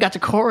stuff. We haven't got to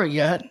Korra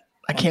yet.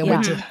 I can't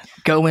wait to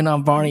go in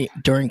on Barney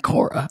during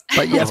Korra.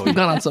 But yes, we've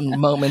gone on some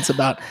moments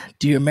about,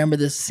 do you remember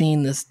this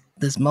scene, this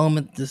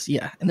moment,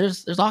 and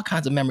there's all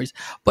kinds of memories.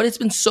 But it's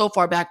been so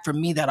far back for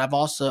me that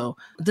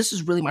this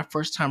is really my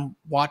first time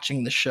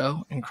watching the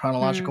show in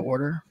chronological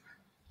order.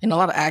 And a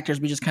lot of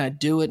actors, we just kind of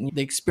do it, and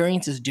the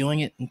experience is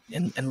doing it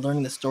and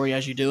learning the story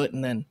as you do it.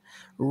 And then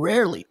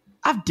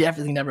I've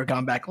definitely never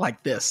gone back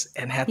like this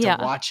and had to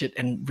watch it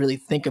and really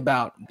think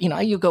about,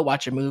 you go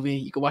watch a movie,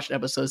 you go watch an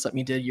episode of something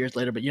you did years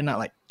later, but you're not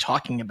like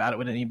talking about it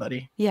with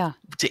anybody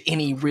to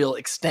any real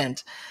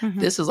extent.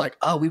 This is like,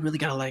 oh, we really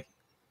got to like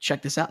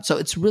check this out. So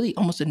it's really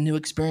almost a new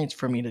experience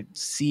for me to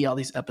see all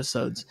these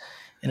episodes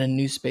in a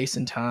new space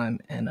and time.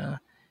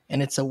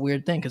 And it's a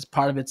weird thing because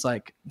part of it's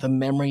like the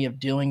memory of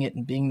doing it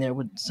and being there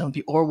with some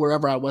people or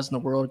wherever I was in the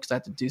world, because I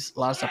had to do a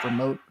lot of stuff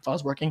remote if I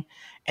was working.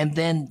 And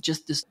then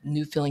just this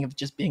new feeling of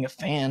just being a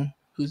fan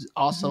who's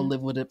also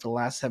lived with it for the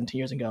last 17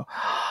 years and go,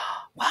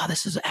 wow,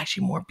 this is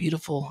actually more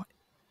beautiful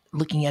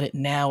looking at it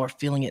now or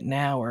feeling it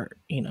now, or,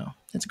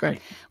 it's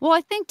great. Well, I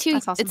think too,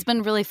 Awesome. It's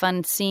been really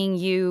fun seeing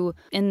you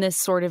in this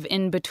sort of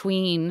in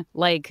between,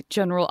 like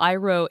General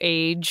Iroh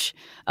age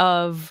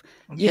of,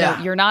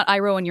 you're not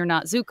Iroh and you're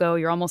not Zuko.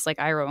 You're almost like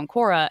Iroh and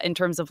Korra in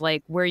terms of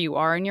like where you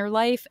are in your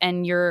life,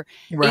 and you're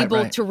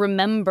able to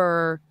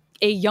remember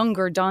a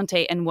younger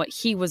Dante and what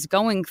he was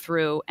going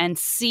through and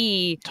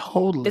see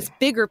this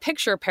bigger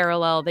picture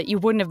parallel that you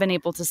wouldn't have been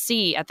able to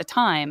see at the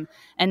time.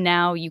 And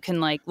now you can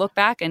like look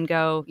back and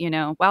go,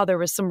 wow, there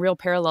was some real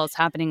parallels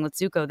happening with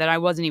Zuko that I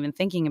wasn't even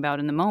thinking about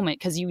in the moment,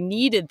 because you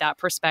needed that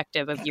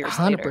perspective of years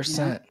 100%.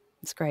 later.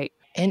 It's great.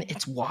 And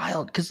it's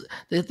wild because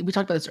we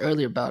talked about this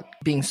earlier about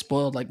being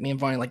spoiled, like me and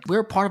Varney. Like,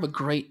 we're part of a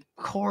great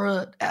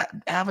Korra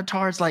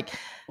avatars. Like,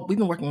 we've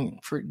been working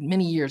for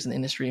many years in the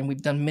industry, and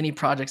we've done many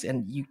projects,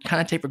 and you kind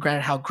of take for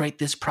granted how great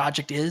this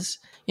project is.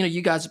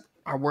 You guys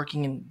are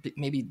working in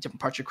maybe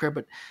different parts of your career,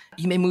 but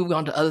you may move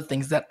on to other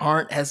things that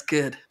aren't as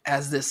good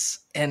as this.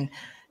 And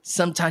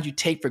sometimes you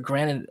take for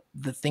granted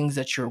the things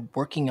that you're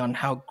working on,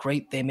 how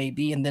great they may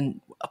be. And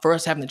then for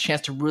us having the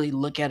chance to really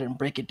look at it and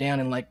break it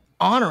down and like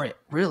honor it,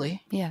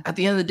 really. Yeah. At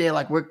the end of the day,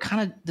 like, we're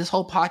kind of, this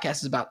whole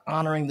podcast is about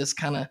honoring this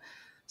kind of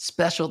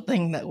special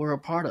thing that we're a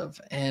part of.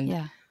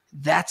 And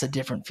that's a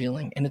different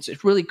feeling. And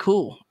it's really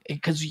cool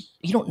because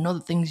you don't know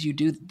the things you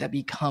do that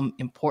become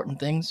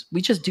important things.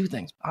 We just do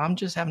things. I'm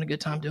just having a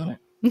good time doing it.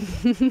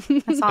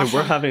 That's awesome. And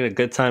we're having a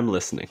good time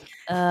listening.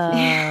 We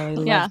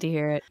love to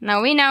hear it.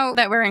 No, we know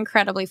that we're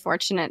incredibly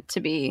fortunate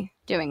to be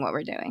doing what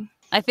we're doing.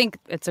 I think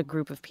it's a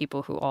group of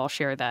people who all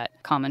share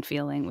that common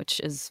feeling, which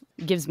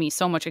gives me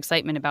so much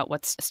excitement about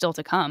what's still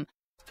to come.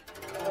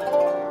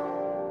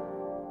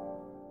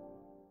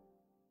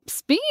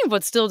 Speaking of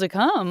what's still to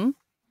come,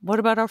 what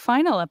about our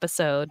final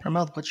episode?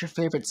 Pramodh, what's your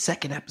favorite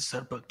second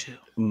episode, book 2?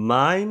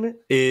 Mine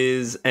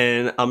is,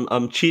 and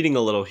I'm cheating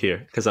a little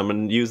here because I'm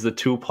going to use the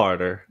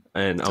two-parter,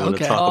 and I'm going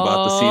to talk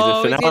about the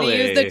season finale. He's going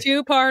to use the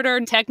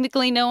two-parter.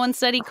 Technically, no one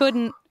said he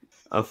couldn't.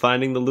 I'm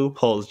finding the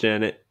loopholes,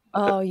 Janet.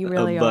 Oh, you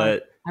really are.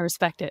 But I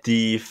respect it.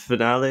 The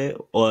finale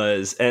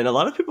was, and a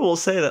lot of people will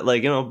say that,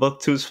 like,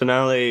 book 2's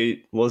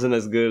finale wasn't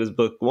as good as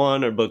book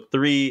 1 or book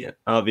 3.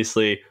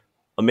 Obviously,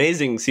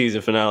 amazing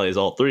season finales,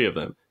 all 3 of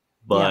them.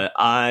 But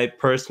I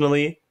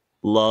personally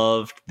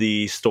loved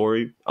the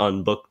story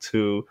on book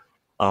 2.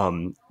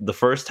 The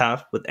first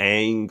half with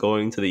Aang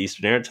going to the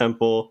Eastern Air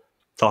Temple,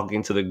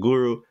 talking to the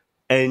guru,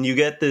 and you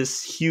get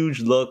this huge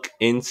look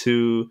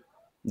into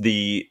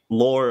the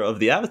lore of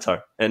the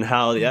Avatar and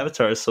how the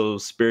Avatar is so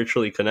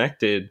spiritually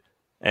connected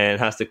and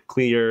has to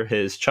clear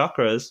his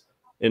chakras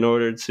in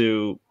order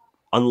to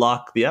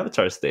unlock the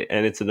Avatar state.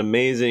 And it's an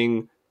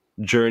amazing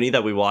journey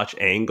that we watch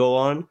Aang go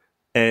on.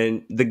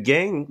 And the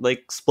gang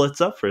like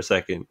splits up for a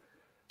second.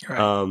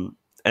 Right.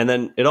 And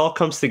then it all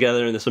comes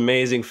together in this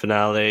amazing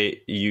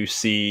finale. You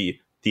see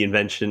the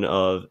invention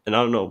of, and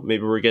I don't know,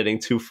 maybe we're getting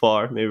too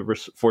far. Maybe we're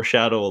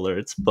foreshadow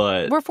alerts,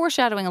 but we're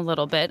foreshadowing a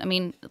little bit. I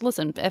mean,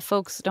 listen, if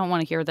folks don't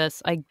want to hear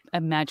this, I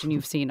imagine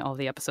you've seen all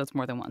the episodes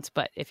more than once.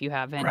 But if you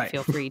haven't,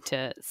 feel free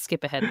to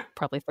skip ahead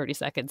probably 30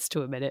 seconds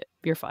to a minute.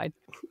 You're fine.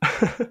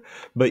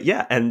 But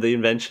yeah, and the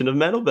invention of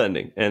metal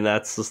bending. And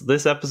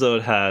this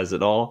episode has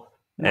it all.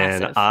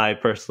 Massive. And I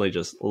personally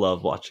just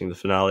love watching the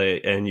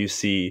finale. And you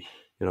see,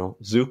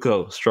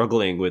 Zuko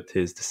struggling with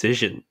his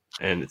decision.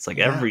 And it's like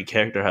every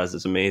character has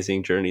this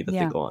amazing journey that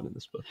they go on in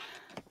this book.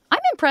 I'm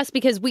impressed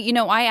because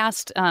I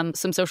asked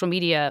some social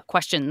media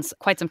questions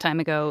quite some time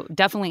ago,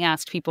 definitely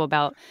asked people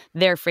about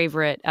their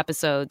favorite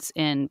episodes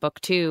in book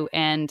 2.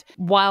 And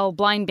while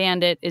Blind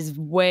Bandit is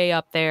way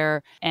up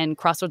there and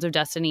Crossroads of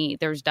Destiny,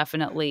 there's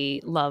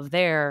definitely love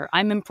there.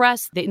 I'm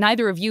impressed that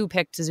neither of you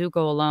picked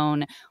Zuko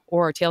Alone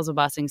or Tales of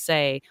Ba Sing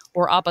Se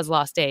or Appa's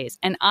Lost Days.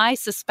 And I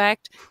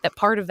suspect that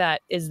part of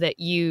that is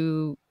that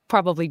you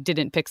probably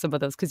didn't pick some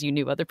of those because you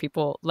knew other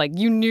people, like,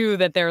 you knew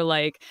that they're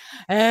like,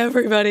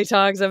 everybody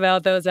talks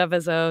about those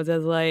episodes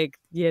as like,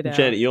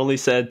 Janet, you only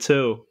said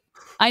 2.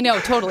 I know,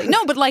 totally.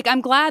 No, but like,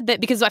 I'm glad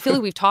that, because I feel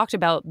like we've talked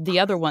about the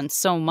other ones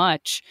so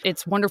much,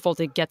 it's wonderful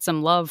to get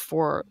some love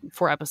for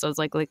episodes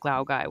like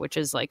Lao Guy, which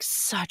is like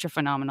such a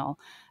phenomenal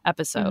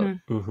episode.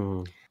 Mm-hmm.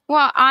 Mm-hmm.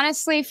 Well,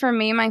 honestly, for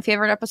me, my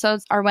favorite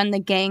episodes are when the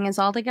gang is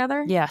all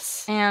together.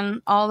 Yes.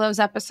 And all those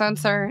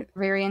episodes are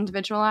very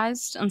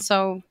individualized. And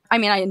so, I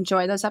mean, I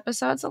enjoy those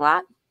episodes a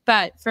lot.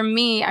 But for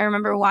me, I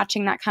remember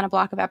watching that kind of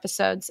block of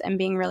episodes and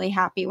being really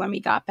happy when we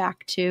got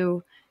back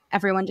to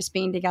everyone just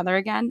being together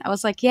again. I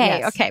was like,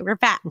 yay, okay, we're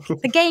back.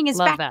 The gang is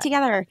back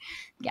together.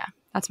 Yeah,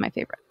 that's my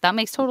favorite. That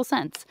makes total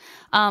sense.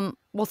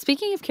 Well,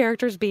 speaking of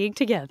characters being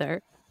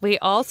together, we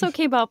also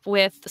came up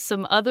with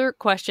some other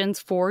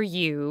questions for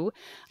you.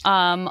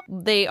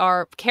 They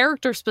are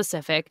character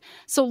specific.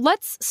 So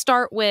let's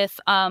start with,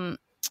 from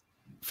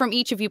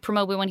each of you,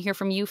 Pramodh, we want to hear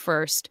from you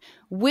first.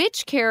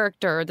 Which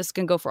character, this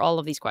can go for all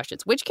of these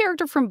questions, which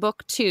character from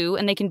book 2,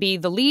 and they can be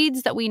the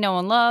leads that we know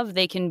and love,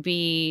 they can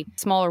be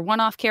smaller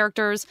one-off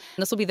characters.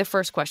 And this will be the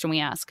first question we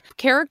ask.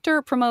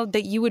 Character, Pramodh,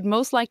 that you would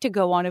most like to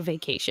go on a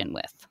vacation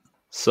with?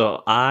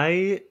 So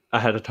I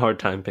had a hard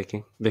time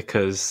picking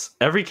because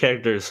every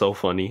character is so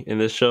funny in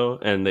this show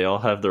and they all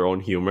have their own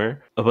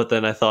humor. But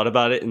then I thought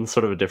about it in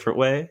sort of a different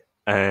way.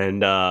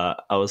 And I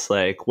was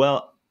like,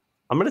 well,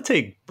 I'm going to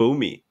take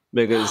Boomy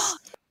because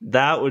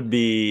that would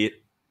be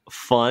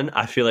fun.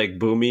 I feel like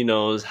Boomy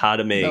knows how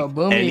to make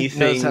anything.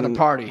 Knows how to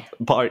party.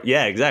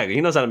 Yeah, exactly.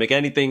 He knows how to make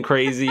anything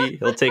crazy.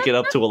 He'll take it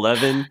up to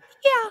 11.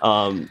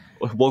 Yeah.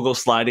 We'll go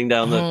sliding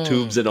down the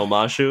tubes in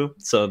Omashu.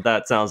 So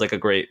that sounds like a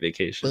great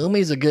vacation.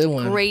 Boomy's a good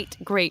one.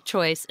 Great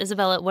choice.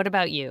 Isabella, what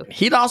about you?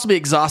 He'd also be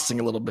exhausting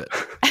a little bit.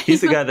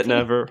 He's the guy that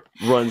never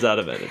runs out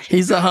of energy.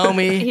 He's a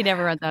homie. He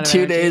never runs out of 2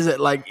 energy. days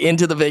at, like,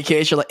 into the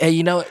vacation, like, hey,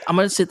 you know what? I'm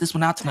going to sit this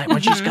one out tonight. Why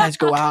don't you guys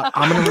go out?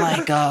 I'm going to,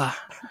 like,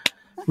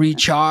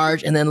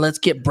 recharge, and then let's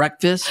get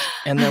breakfast,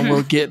 and then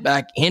we'll get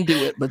back into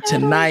it. But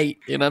tonight,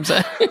 you know what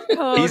I'm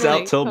saying? He's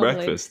out till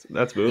breakfast.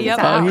 That's Boomy. Yep.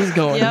 Oh, he's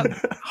going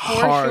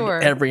hard sure.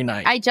 every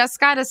night. I just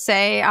got to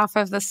say, off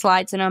of the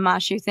slides and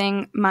Omashu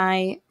thing,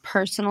 my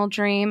personal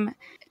dream,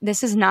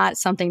 this is not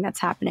something that's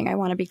happening, I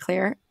want to be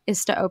clear,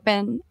 is to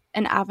open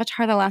an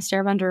Avatar The Last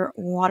Airbender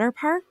water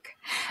park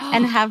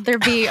and have there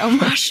be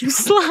Omashu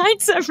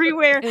slides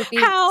everywhere.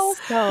 How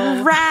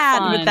so rad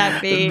fun. would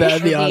that be?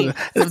 That'd be awesome.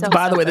 so,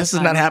 By the way, so this is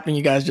fun. not happening,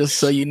 you guys, just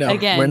so you know.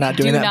 Again, we're not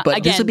doing do that. not-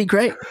 But this again. would be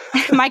great.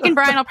 Mike and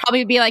Brian will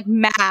probably be like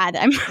mad.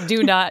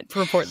 Do not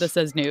report this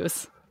as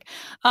news.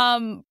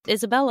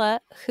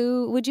 Isabella,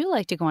 who would you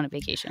like to go on a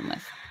vacation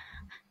with?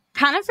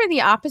 Kind of for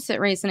the opposite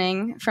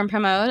reasoning from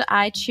Pramodh,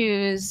 I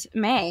choose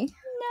May.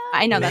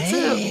 I know that's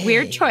May. a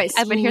weird choice,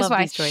 but here's love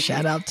why. these choices.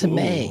 Shout out to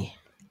May.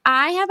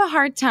 I have a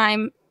hard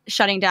time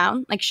shutting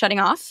down, like shutting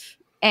off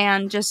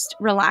and just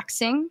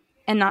relaxing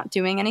and not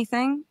doing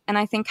anything. And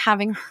I think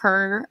having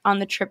her on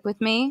the trip with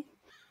me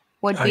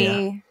would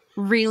be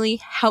really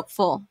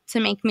helpful to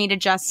make me to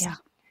just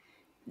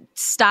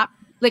stop.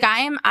 Like I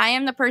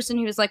am the person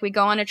who's like, we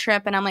go on a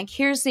trip and I'm like,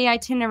 here's the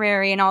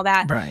itinerary and all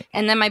that. Right.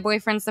 And then my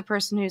boyfriend's the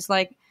person who's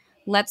like,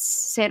 let's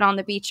sit on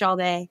the beach all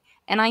day.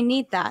 And I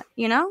need that,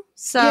 you know?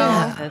 So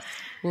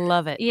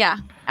Love it. yeah,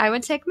 I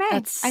would take May.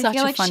 That's I such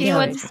feel a like fun she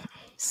would choice.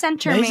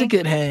 center May's me. a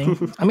good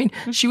hang. I mean,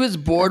 she was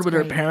bored with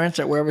her great. parents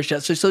at wherever she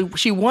so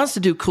she wants to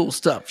do cool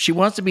stuff. She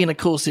wants to be in a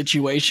cool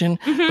situation,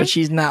 but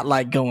she's not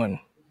like going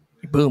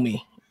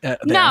Boomy.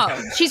 No,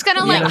 she's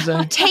gonna You know what I'm saying?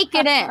 like take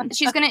it in.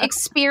 She's gonna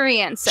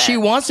experience it, She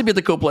wants to be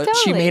the cool place.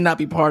 She Totally. may not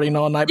be partying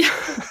all night.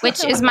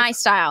 which is my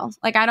style.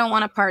 Like I don't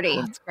want to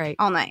party That's great.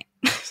 all night.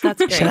 That's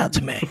great. Shout out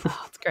to May.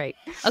 That's great.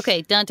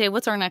 Okay, Dante,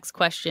 what's our next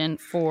question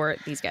for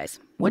these guys?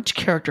 Which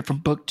character from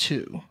book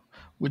 2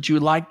 would you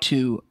like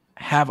to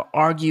have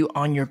argue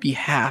on your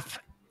behalf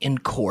in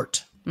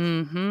court?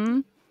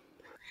 Mm-hmm.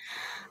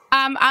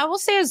 I will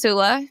say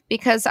Azula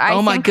because I.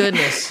 Oh my think-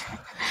 goodness.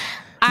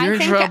 I You're in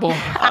think trouble.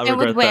 I would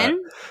regret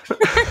win.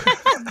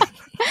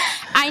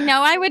 I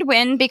know I would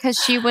win because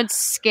she would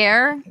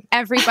scare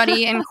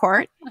everybody in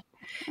court,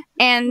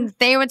 and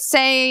they would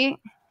say,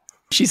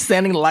 She's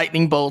sending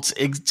lightning bolts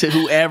to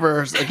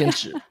whoever's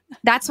against you.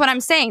 "That's what I'm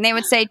saying." They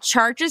would say,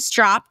 "Charges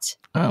dropped.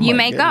 Oh You my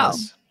may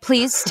goodness. go.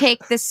 Please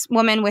take this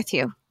woman with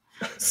you."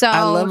 So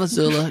I love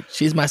Azula.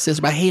 She's my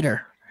sister, but I hate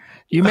her.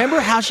 You remember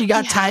how she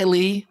got Ty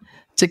Lee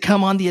to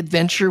come on the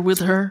adventure with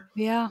her?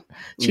 Yeah.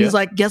 She's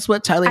like, guess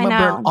what, Ty Lee? I'm I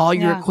going to burn know. all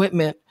your Yeah.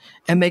 equipment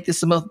and make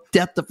this the most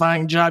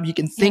death-defying job you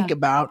can think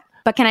about.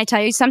 But can I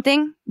tell you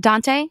something,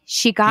 Dante?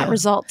 She got Yeah.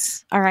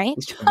 results. All right.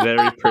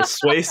 Very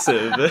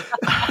persuasive.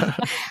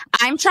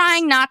 I'm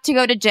trying not to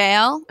go to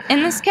jail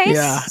in this case.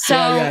 Yeah. So,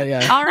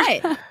 Yeah. all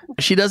right.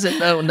 She doesn't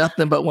know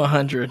nothing but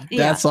 100. Yeah.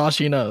 That's all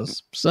she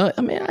knows. So,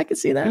 I mean, I can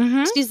see that.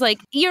 Mhm. She's like,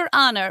 Your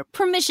Honor,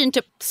 permission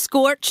to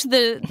scorch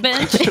the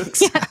bench.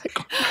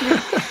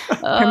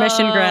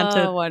 Permission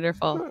granted. Oh,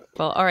 wonderful.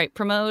 Well, all right,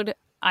 Pramodh,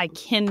 I Pramodh,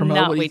 cannot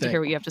what do you wait to think? hear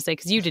what you have to say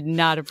because you did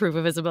not approve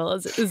of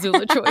Isabella's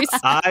Azula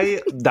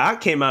choice. That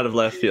came out of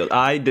left field.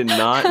 I did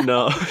not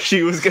know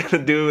she was going to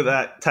do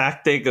that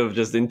tactic of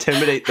just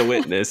intimidate the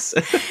witness.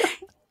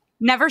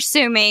 Never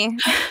sue me.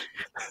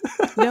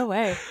 No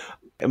way.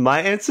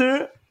 My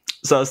answer,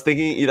 so I was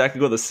thinking either I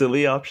could go the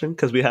silly option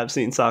because we have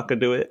seen Sokka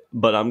do it,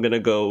 but I'm going to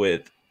go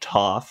with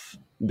Toph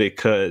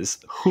because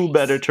who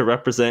better to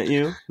represent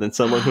you than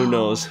someone who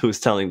knows who's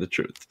telling the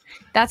truth?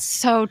 That's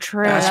so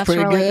true. That's That's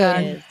pretty really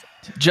good.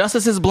 good.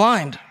 Justice is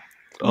blind.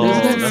 Oh,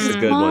 that's a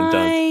good one,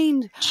 done.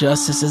 Mind.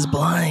 Justice is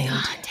blind.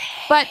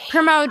 But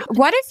Pramodh,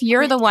 what if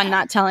you're the one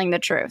not telling the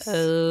truth?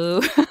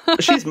 Oh.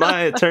 She's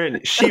my attorney.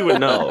 She would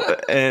know.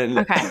 And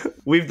Okay.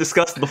 we've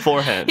discussed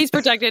beforehand. He's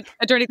protected.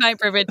 Attorney-client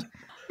privilege.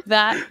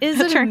 That is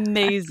an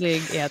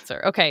amazing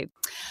answer. Okay.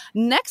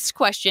 Next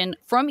question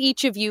from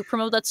each of you.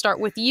 Pramodh, let's start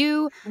with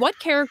you. What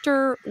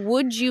character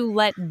would you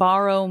let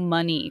borrow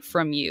money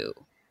from you?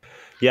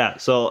 Yeah,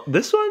 so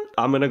this one,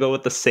 I'm going to go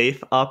with the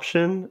safe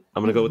option.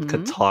 I'm going to go with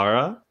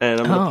Katara. And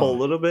I'm going to pull a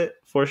little bit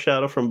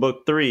foreshadow from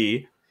book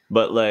 3.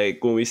 But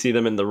like when we see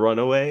them in the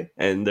runaway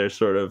and they're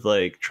sort of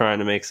like trying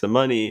to make some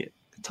money,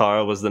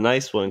 Katara was the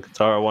nice one.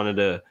 Katara wanted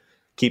to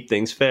keep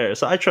things fair.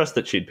 So I trust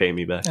that she'd pay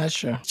me back. That's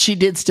true. She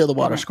did steal the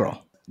water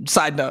scroll.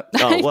 side note.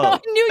 Oh, well. I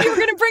knew you were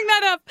going to bring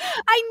that up.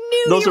 I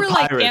knew Those you are were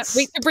like, can't pirates.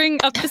 wait to bring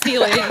up the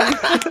ceiling.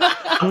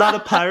 I'm not a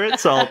pirate,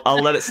 so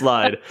I'll let it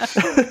slide.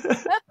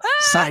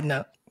 Side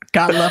note.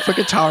 Got love for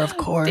guitar, of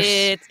course.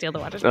 Did steal the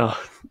water. Oh.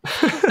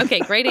 Okay,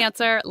 great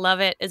answer. Love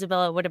it.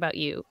 Isabella, what about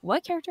you?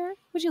 What character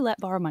would you let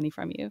borrow money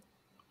from you?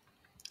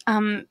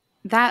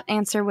 That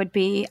answer would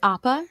be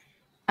Appa.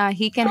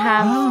 He can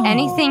have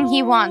anything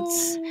he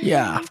wants.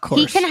 Yeah, of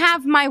course. He can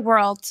have my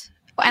world,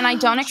 and I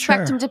don't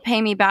expect Sure. him to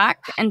pay me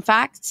back. In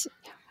fact,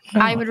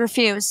 I would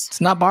refuse.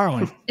 It's not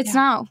borrowing. It's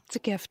no, It's a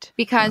gift.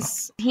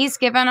 because he's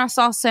given us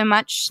all so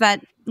much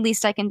that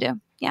least I can do.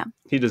 Yeah.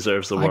 He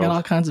deserves the I got all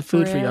world. kinds of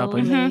food for y'all.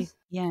 But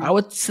Yeah. I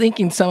was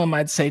thinking someone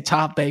might say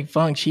top Bae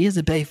Fung. She is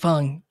a Bae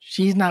Fung.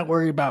 She's not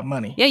worried about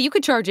money. Yeah, you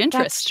could charge That's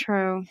interest.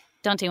 true.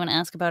 Dante, you want to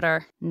ask about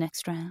our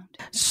next round?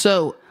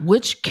 So,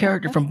 which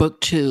character from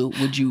book 2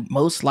 would you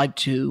most like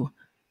to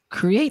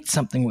create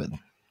something with?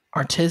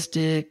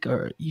 Artistic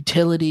or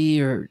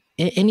utility or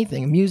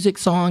anything? Music,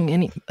 song,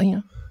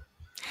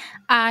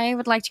 I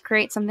would like to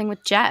create something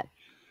with Jet.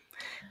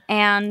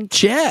 And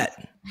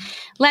Jet.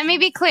 let me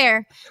be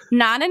clear,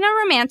 not in a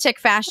romantic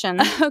fashion.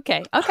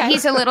 Okay.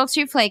 He's a little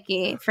too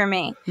flaky for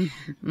me.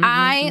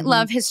 I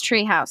love his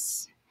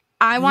treehouse.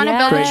 I want to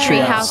build a Great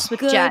treehouse. treehouse with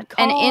Good Jet.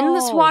 And in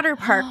this call. water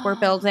park we're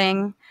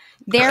building,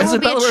 there will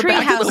be a Isabella, we're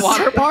back at the treehouse.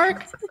 water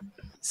park?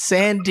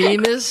 San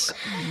Dimas,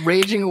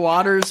 Raging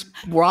Waters,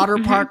 water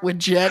park with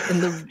Jet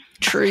in the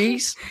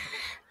trees.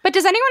 But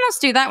does anyone else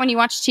do that when you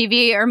watch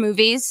TV or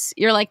movies?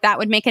 You're like, that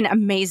would make an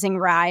amazing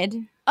ride.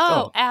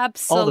 Oh, Oh,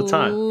 all the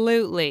time.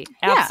 absolutely.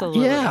 Yeah.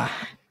 Absolutely. Yeah.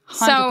 100%.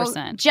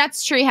 So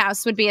Jet's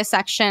treehouse would be a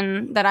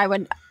section that I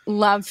would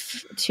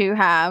love to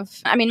have.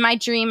 I mean, my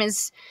dream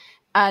is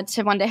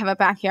to one day have a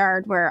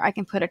backyard where I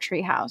can put a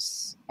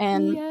treehouse.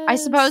 And I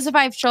suppose if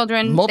I have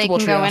children, Multiple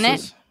they can go in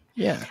treehouses. it.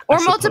 Yeah. Or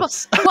I multiple.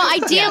 suppose. Well,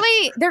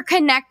 ideally, they're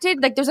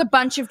connected. Like, there's a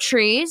bunch of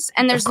trees,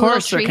 and there's Of little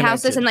course they're tree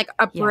houses connected. and like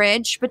a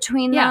bridge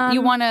between Yeah, them.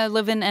 you want to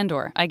live in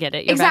Endor. I get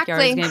it. Your Exactly.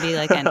 backyard is going to be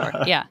like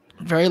Endor. Yeah.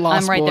 Very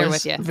Lost I'm right there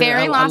Boys. with you.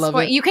 very I lost love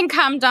boy. it. You can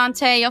come,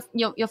 Dante.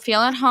 You'll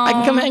feel at home. I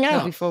can come hang You'll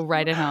out. be full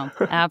right at home.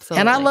 Absolutely.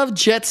 And I love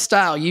Jet's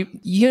style.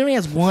 He only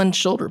has one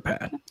shoulder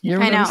pad. You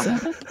ever I know.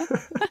 notice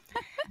that?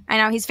 I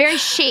know he's very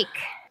chic.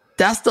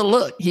 That's the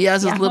look. He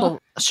has his Yeah. little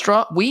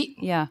straw wheat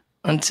Yeah.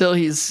 until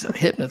he's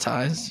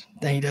hypnotized.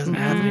 Then he doesn't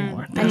have it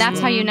anymore. And that's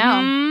how you know.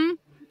 Mm,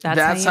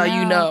 That's how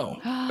you know.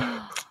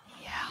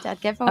 Dead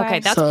giveaway. Okay,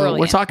 that's so brilliant.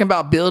 we're talking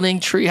about building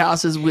tree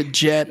houses with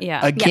Jet. Yeah.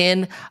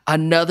 Again,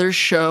 another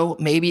show,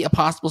 maybe a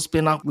possible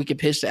spinoff we could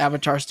pitch to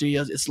Avatar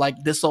Studios. It's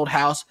like This Old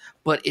House,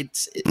 but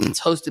it's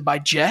hosted by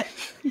Jet.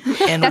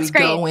 And That's we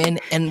go great. in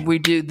and we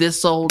do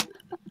This Old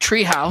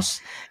Tree House,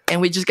 and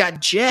we just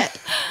got Jet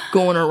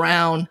going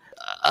around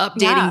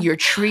updating Yeah. your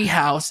tree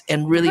house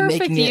and really Perfect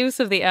making it use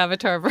of the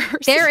Avatar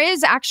verse. There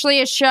is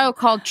actually a show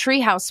called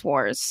Treehouse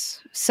Wars.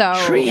 So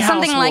Treehouse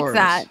something like Wars.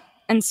 that.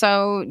 And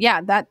so,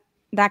 yeah, that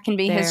can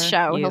be his There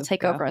show. you He'll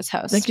take go. over as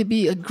host. That could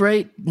be a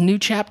great new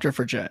chapter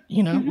for Jet.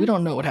 You know, we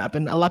don't know what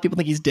happened. A lot of people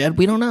think he's dead.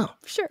 We don't know.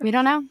 Sure. We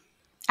don't know.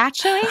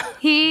 Actually,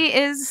 he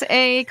is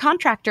a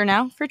contractor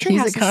now for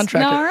Treehouse. He's a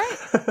contractor. All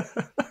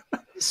right.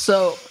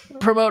 So,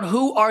 Pramodh,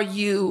 who are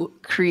you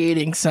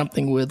creating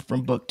something with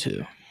from book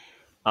 2?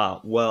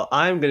 Well,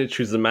 I'm going to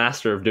choose the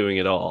master of doing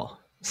it all,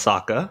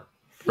 Sokka.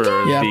 For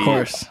Yeah, of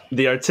course.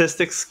 the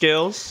artistic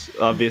skills,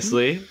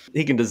 obviously.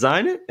 He can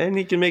design it and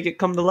he can make it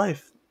come to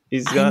life.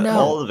 He's got know.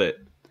 all of it.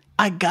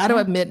 I got to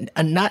admit,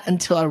 not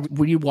until I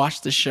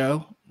rewatched the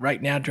show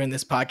right now during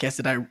this podcast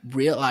did I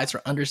realize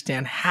or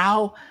understand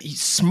how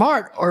he's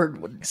smart, or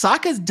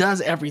Sokka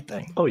does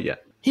everything. Oh, yeah.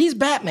 He's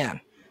Batman,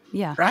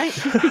 Yeah. right?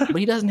 But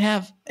he doesn't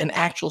have an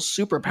actual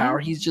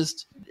superpower. He's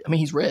just,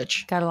 he's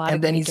rich. Got a lot and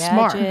of then great he's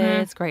smart.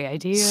 gadgets, great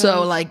ideas.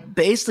 So, like,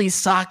 basically,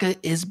 Sokka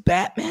is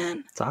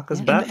Batman. Sokka's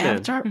in Batman.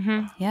 Avatar.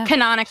 yeah.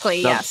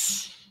 Canonically, No.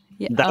 yes.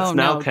 Yeah. That's oh,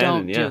 now no,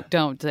 canon,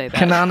 don't say that.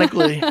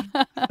 Canonically.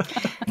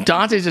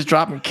 Dante's just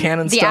dropping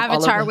canon The stuff all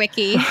Avatar over.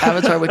 Wiki.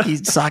 Avatar Wiki,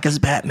 Sokka's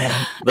Batman.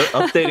 They're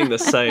updating the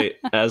site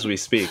as we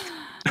speak.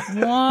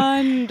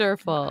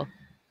 Wonderful.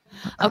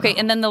 Okay,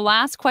 and then the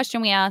last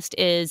question we asked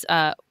is,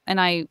 and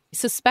I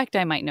suspect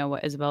I might know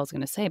what Isabella's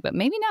going to say, but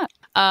maybe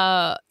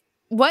not.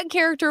 What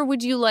character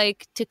would you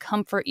like to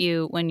comfort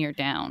you when you're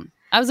down?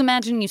 I was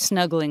imagining you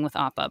snuggling with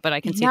Appa, but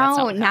I can see that's not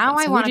No, what now happened.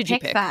 I So who want to did you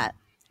pick that.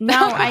 No,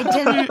 I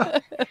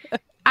didn't.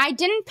 I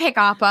didn't pick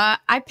Appa.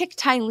 I picked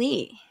Ty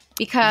Lee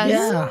because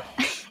Yeah.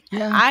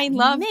 I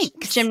love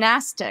Minx.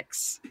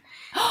 gymnastics.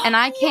 And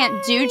I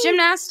can't do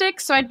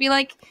gymnastics, so I'd be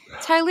like,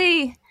 Ty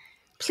Lee,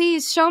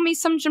 please show me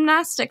some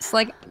gymnastics.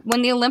 Like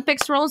when the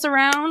Olympics rolls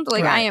around,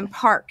 like Right. I am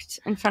parked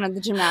in front of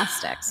the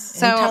gymnastics.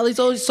 So And Tylee's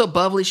always so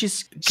bubbly.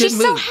 She's good she's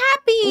so mood.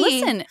 happy.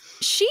 Listen,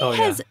 she Oh,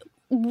 has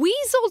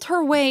weaseled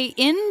her way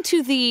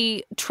into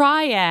the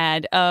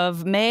triad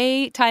of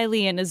May, Ty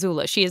Lee, and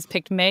Azula. She has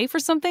picked May for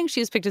something, she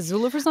has picked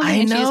Azula for something, I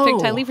and she has picked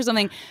know. Ty Lee for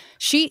something.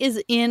 She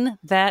is in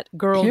that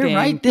girl You're game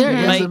right there,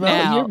 right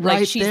Isabella. now. You're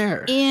right she's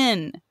there.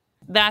 in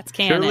That's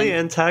canon. Purely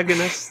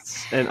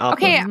antagonists and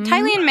Okay,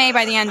 Tylee and May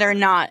by the end are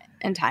not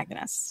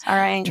antagonists. All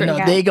right.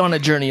 No, they go on a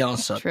journey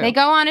also. True. They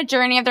go on a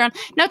journey of their own.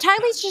 No,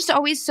 Tylee's just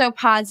always so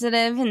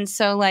positive and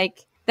so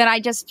like that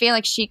I just feel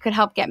like she could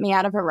help get me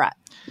out of a rut,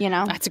 you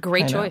know? That's a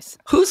great choice.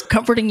 Who's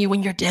comforting you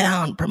when you're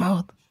down,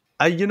 Pramodh?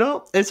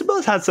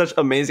 Isabella's had such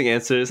amazing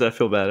answers. I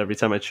feel bad every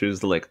time I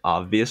choose the like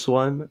obvious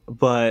one,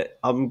 but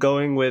I'm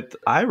going with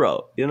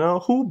Iroh.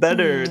 Who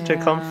better to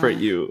comfort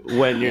you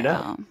when you're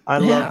down? I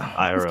love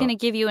Iroh. He's gonna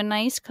give you a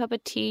nice cup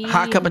of tea,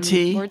 hot cup of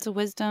tea, words of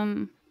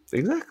wisdom.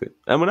 Exactly.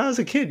 And when I was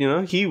a kid,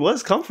 he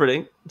was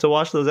comforting to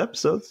watch those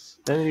episodes,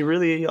 and he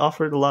really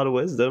offered a lot of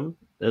wisdom.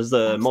 As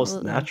the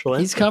most natural.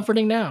 He's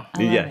comforting now.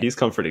 He's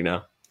comforting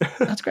now.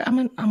 That's great.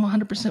 I'm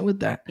 100% with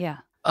that. Yeah.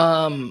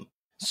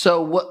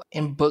 So what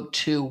in book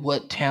 2,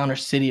 what town or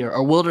city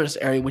or wilderness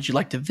area would you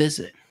like to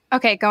visit?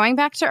 Okay, going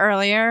back to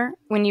earlier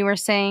when you were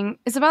saying,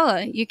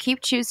 Isabella, you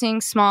keep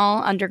choosing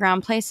small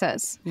underground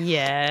places.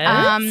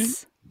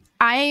 Yes.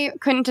 I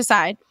couldn't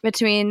decide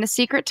between the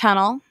secret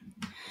tunnel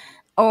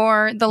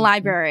or the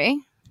library,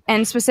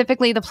 and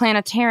specifically the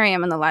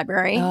planetarium in the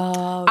library.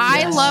 Oh,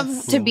 I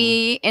love to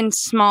be in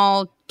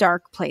small,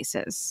 dark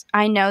places.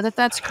 I know that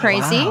that's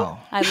crazy. Wow.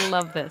 I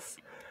love this.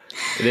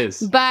 It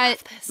is.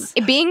 But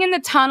being in the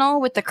tunnel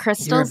with the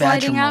crystals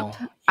lighting up,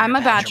 I'm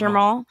a badger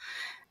mole.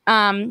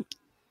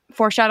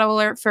 Foreshadow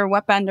alert for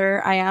what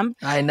bender I am.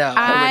 I know.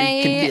 I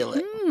already can feel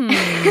it.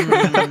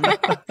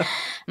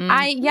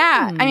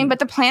 I mean, but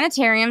the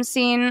planetarium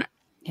scene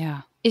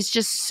is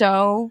just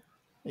so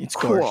it's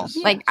cool. Gorgeous.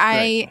 Like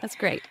That's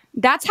great.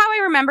 That's how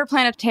I remember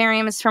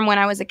planetariums from when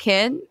I was a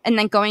kid, and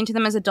then going to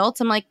them as adults.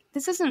 I'm like,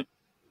 this isn't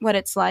what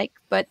it's like,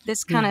 but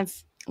this kind of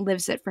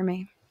lives it for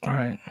me. All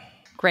right.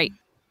 Great.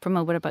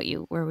 Pramodh, what about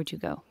you? Where would you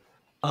go?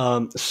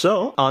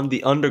 So on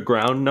the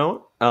underground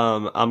note,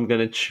 I'm going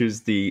to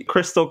choose the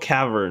Crystal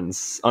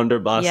Caverns under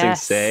Ba Sing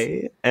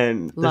Se.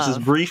 And there's this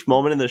brief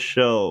moment in the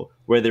show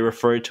where they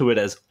refer to it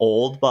as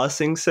Old Ba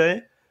Sing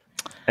Se.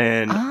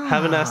 And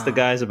haven't asked the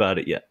guys about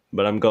it yet,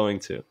 but I'm going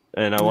to.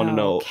 And I want to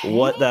know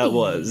what that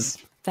was.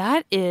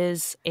 That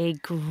is a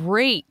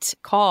great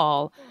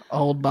call.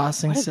 Old Ba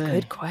Sing Se. What a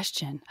good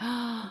question.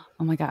 Oh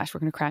my gosh,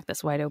 we're going to crack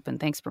this wide open.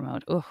 Thanks,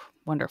 Pramodh. Oh,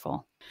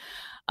 wonderful.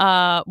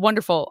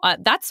 Wonderful.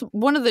 That's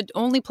one of the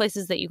only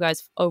places that you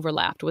guys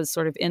overlapped was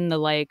sort of in the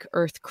like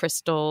earth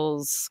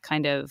crystals,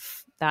 kind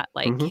of that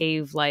like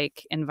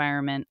cave-like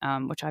environment,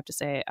 which I have to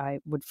say I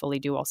would fully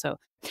do also.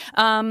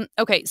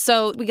 Okay,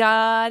 so we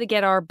got to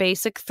get our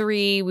basic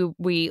 3.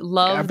 We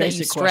love that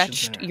you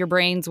stretched your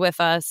brains with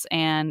us,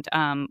 and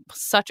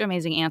such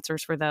amazing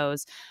answers for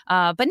those.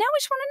 But now we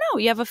just want to know,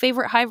 you have a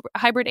favorite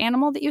hybrid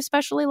animal that you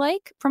especially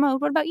like? Pramodh,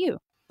 what about you?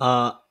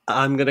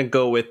 I'm gonna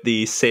go with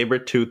the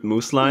saber-toothed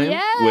moose lion,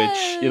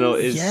 which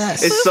is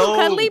it's Foo-foo so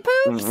cuddly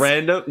poops.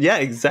 random. Yeah,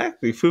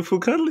 exactly. Foo-foo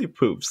cuddly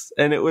poops,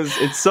 and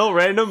it's so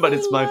random, but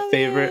it's my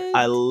favorite.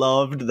 I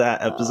loved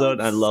that episode.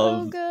 I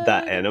love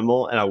that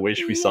animal, and I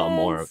wish we saw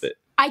more of it.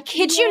 I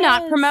kid you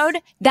not,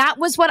 Pramodh. That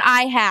was what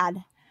I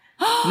had.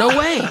 No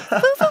way.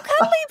 Foo-foo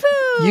cuddly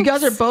poops. You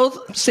guys are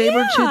both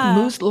saber-toothed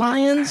moose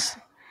lions?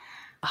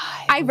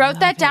 I wrote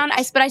that down,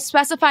 but I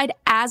specified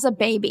as a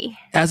baby.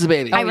 As a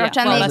baby. I wrote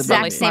down the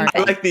exact same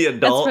thing. I like the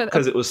adult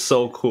because it was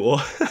so cool.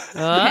 The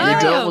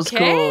adult was cool.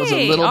 It was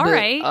a little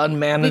bit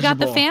unmanageable. We got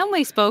the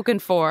family spoken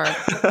for.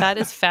 That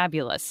is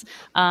fabulous.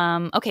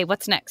 Okay,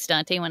 what's next,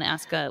 Dante? You want to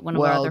ask one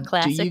of our other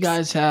classics? Do you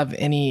guys have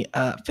any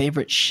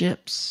favorite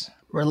ships,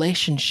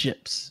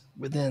 relationships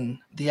within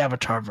the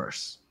Avatar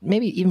verse?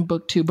 Maybe even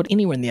book 2, but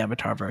anywhere in the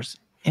Avatar verse.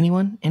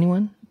 Anyone?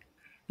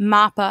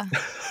 Mappa.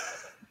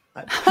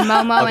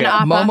 Momo and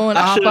Appa. Momo and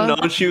Appa. I should have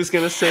known she was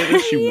going to say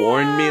this. She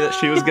warned me that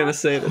she was going to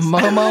say this.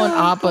 Momo and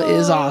Appa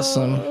is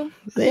awesome.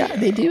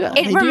 They do.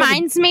 It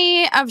reminds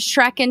me of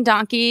Shrek and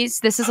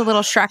Donkey's. This is a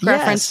little Shrek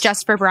reference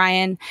just for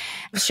Brian.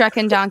 Shrek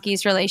and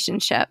Donkey's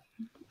relationship.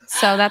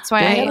 So that's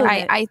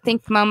why I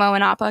think Momo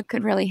and Appa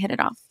could really hit it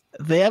off.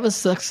 They have a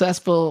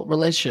successful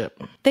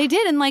relationship. They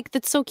did, and like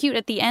that's so cute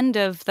at the end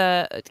of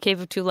the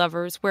Cave of Two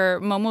Lovers, where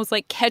Momo's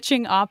like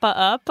catching Appa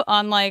up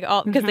on like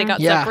all because they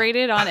got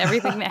separated on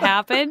everything that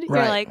happened.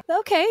 Right. You're like,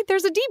 okay,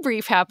 there's a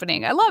debrief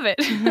happening. I love it.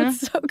 That's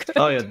so good.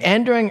 Oh yeah.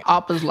 And during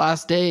Appa's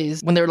last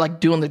days, when they were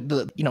like doing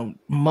the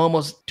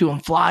Momo's doing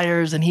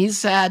flyers, and he's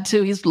sad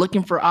too. He's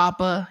looking for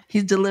Appa.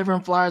 He's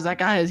delivering flyers. That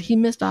guy he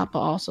missed Appa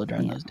also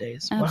during those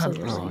days.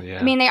 100%. Oh, yeah.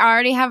 I mean, they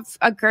already have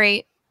a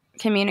great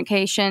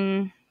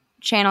communication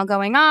channel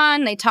going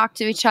on. They talk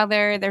to each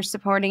other. They're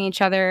supporting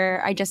each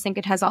other. I just think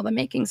it has all the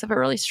makings of a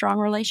really strong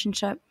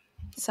relationship.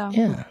 So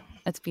yeah,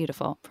 that's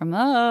beautiful.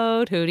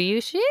 Pramodh, who do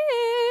you ship?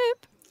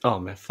 Oh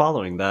man,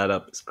 following that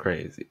up is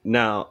crazy.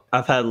 Now,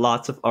 I've had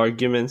lots of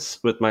arguments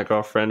with my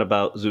girlfriend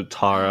about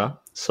Zutara,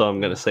 so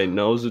I'm gonna say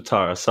no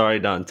Zutara. Sorry,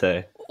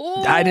 Dante.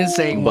 I didn't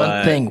say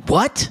one thing.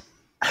 What?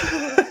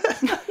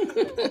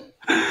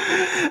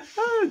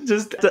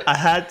 I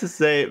had to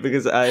say it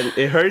because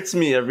it hurts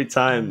me every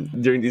time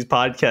during these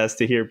podcasts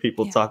to hear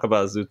people talk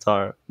about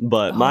Zutara.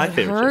 But my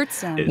favorite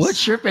ship is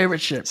what's your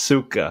favorite ship?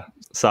 Sokka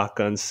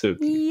and Suki.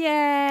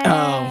 Yes.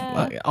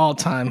 Yeah. Oh, all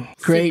time.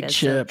 Great Zuka's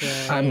chip.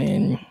 so I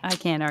mean, I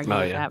can't argue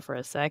with that for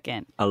a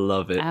second. I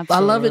love it. Absolutely. I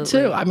love it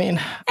too. I mean,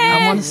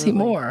 I want to see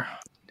more.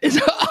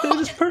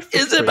 Perfect.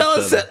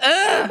 Isabella said,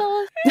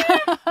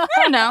 I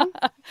don't know.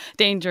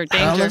 Danger.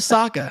 I love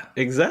Sokka.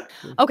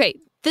 Exactly. Okay,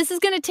 this is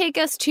going to take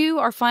us to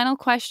our final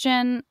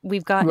question.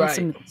 We've gotten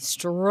some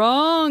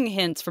strong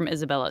hints from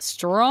Isabella,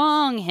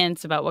 strong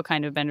hints about what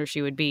kind of bender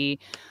she would be.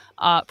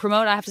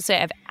 Pramodh, I have to say,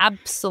 I have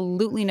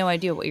absolutely no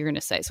idea what you're going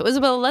to say. So,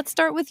 Isabella, let's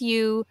start with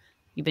you.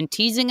 You've been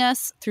teasing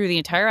us through the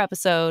entire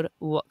episode.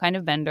 What kind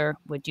of bender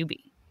would you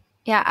be?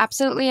 Yeah,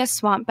 absolutely a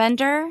swamp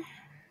bender.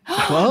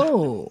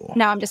 Whoa.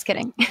 No, I'm just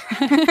kidding.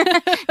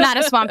 Not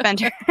a swamp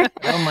bender. Oh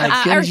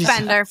my goodness.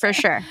 Earthbender for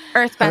sure.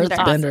 Earthbender.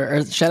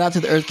 Earthbender. Shout out to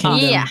the Earth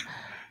Kingdom. Yeah.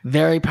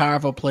 Very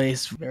powerful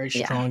place. Very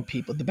strong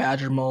people. The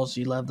badger moles.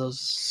 You love those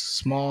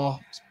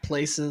small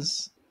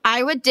places.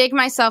 I would dig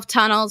myself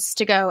tunnels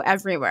to go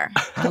everywhere.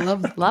 I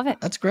love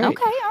it. That's great.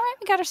 Okay, all right.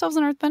 We got ourselves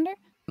an earthbender.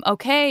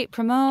 Okay,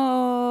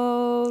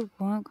 Pramodh.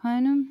 What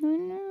kind of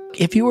bender?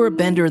 If you were a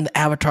bender in the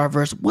Avatar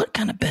verse, what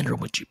kind of bender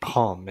would you be?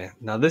 Oh man,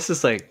 now this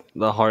is like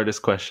the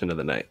hardest question of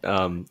the night.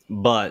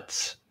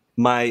 But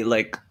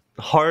my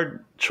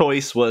hard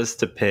choice was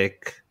to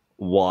pick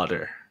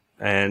water,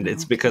 and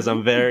it's because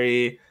I'm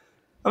very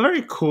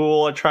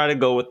cool. I try to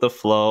go with the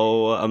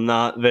flow. I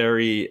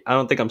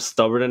don't think I'm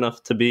stubborn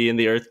enough to be in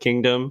the Earth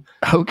Kingdom.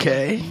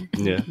 Okay.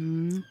 Yeah.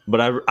 But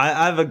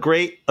I have a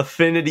great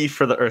affinity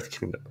for the Earth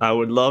Kingdom. I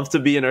would love to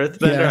be an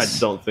earthbender. Yes. I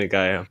don't think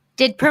I am.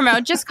 Did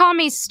Pramodh just call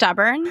me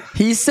stubborn?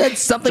 He said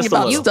something Just a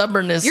about little.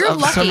 stubbornness You're of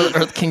lucky. some of the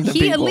Earth Kingdom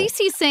people. At least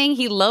he's saying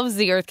he loves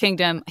the Earth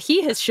Kingdom.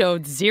 He has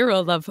showed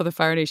zero love for the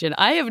Fire Nation.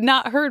 I have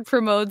not heard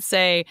Pramodh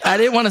say, I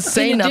didn't want to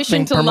say in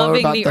addition nothing, to Pramodh,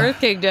 loving about the Earth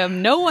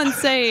Kingdom, no one's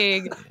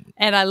saying,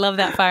 and I love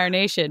that Fire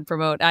Nation,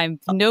 Pramodh. I'm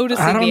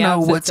noticing I don't the know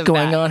absence what's of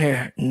going that. on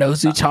here. No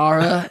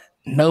Zutara,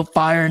 no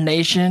Fire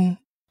Nation.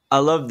 I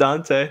love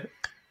Dante.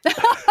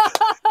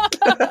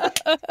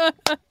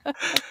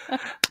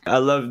 I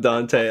love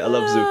Dante. I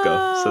love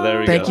Zuko. So there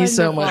we go. Thank you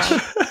so much.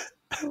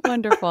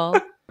 Wonderful.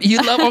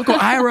 You love Uncle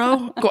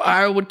Iroh. Uncle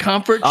Iroh would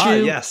comfort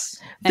you. Yes.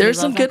 And There's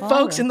he some loves good Uncle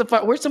folks Iroh. in the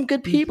fight. We're some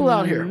good people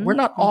out here. We're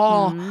not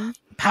all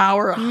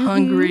power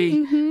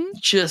hungry,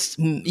 just,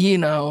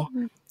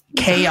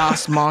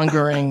 chaos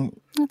mongering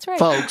That's right.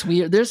 folks.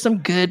 There's some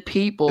good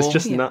people. It's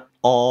just not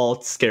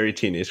all scary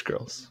teenage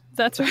girls.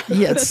 That's right.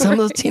 Yeah, some of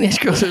those teenage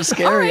girls are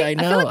scary. All right. I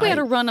know. I feel like we had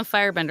a run of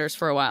firebenders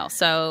for a while,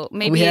 so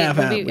maybe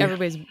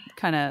everybody's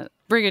kind of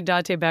bringing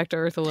Dante back to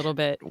earth a little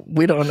bit.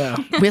 We don't know.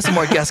 We have some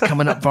more guests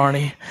coming up,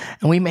 Varney,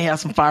 and we may have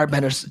some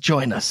firebenders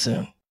join us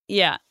soon.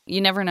 Yeah, you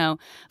never know.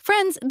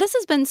 Friends, this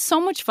has been so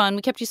much fun.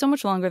 We kept you so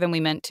much longer than we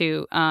meant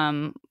to.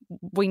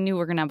 We knew we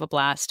were going to have a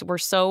blast. We're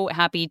so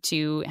happy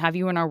to have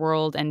you in our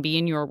world and be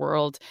in your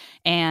world.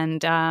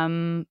 And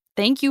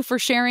thank you for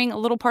sharing a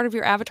little part of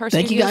your Avatar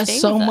Thank you Studios guys day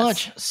so with us.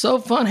 much. So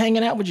fun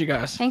hanging out with you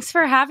guys. Thanks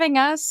for having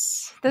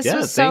us. This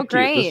was so thank you.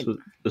 great.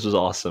 This was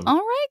awesome. All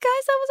right,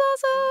 guys, that was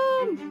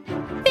awesome.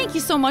 Thank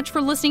you so much for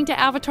listening to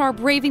Avatar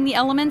Braving the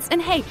Elements.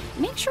 And hey,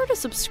 make sure to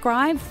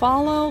subscribe,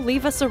 follow,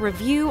 leave us a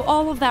review.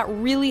 All of that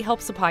really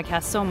helps the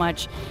podcast so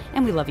much.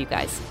 And we love you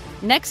guys.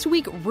 Next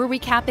week, we're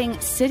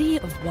recapping City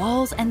of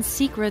Walls and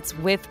Secrets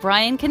with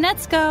Brian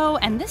Konietzko,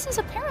 and this is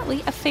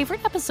apparently a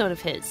favorite episode of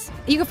his.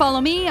 You can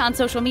follow me on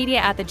social media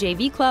at the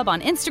JV Club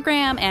on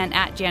Instagram and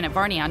at Janet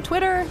Varney on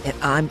Twitter. And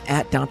I'm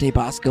at Dante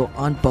Bosco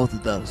on both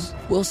of those.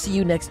 We'll see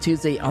you next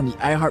Tuesday on the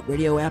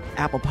iHeartRadio app,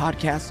 Apple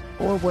Podcasts,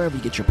 or wherever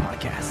you get your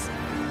podcasts.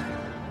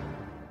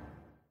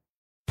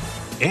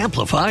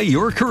 Amplify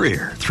your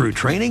career through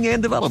training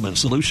and development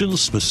solutions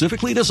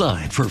specifically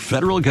designed for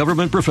federal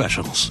government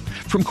professionals.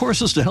 From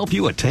courses to help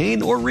you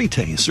attain or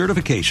retain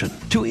certification,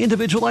 to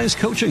individualized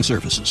coaching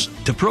services,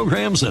 to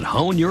programs that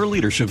hone your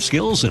leadership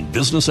skills and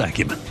business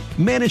acumen,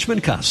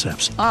 Management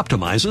Concepts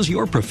optimizes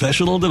your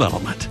professional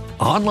development.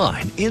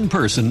 Online, in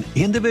person,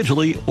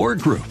 individually, or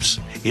groups,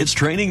 it's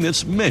training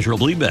that's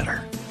measurably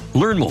better.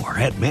 Learn more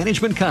at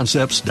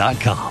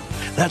managementconcepts.com.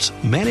 That's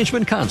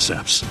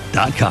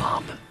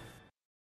managementconcepts.com.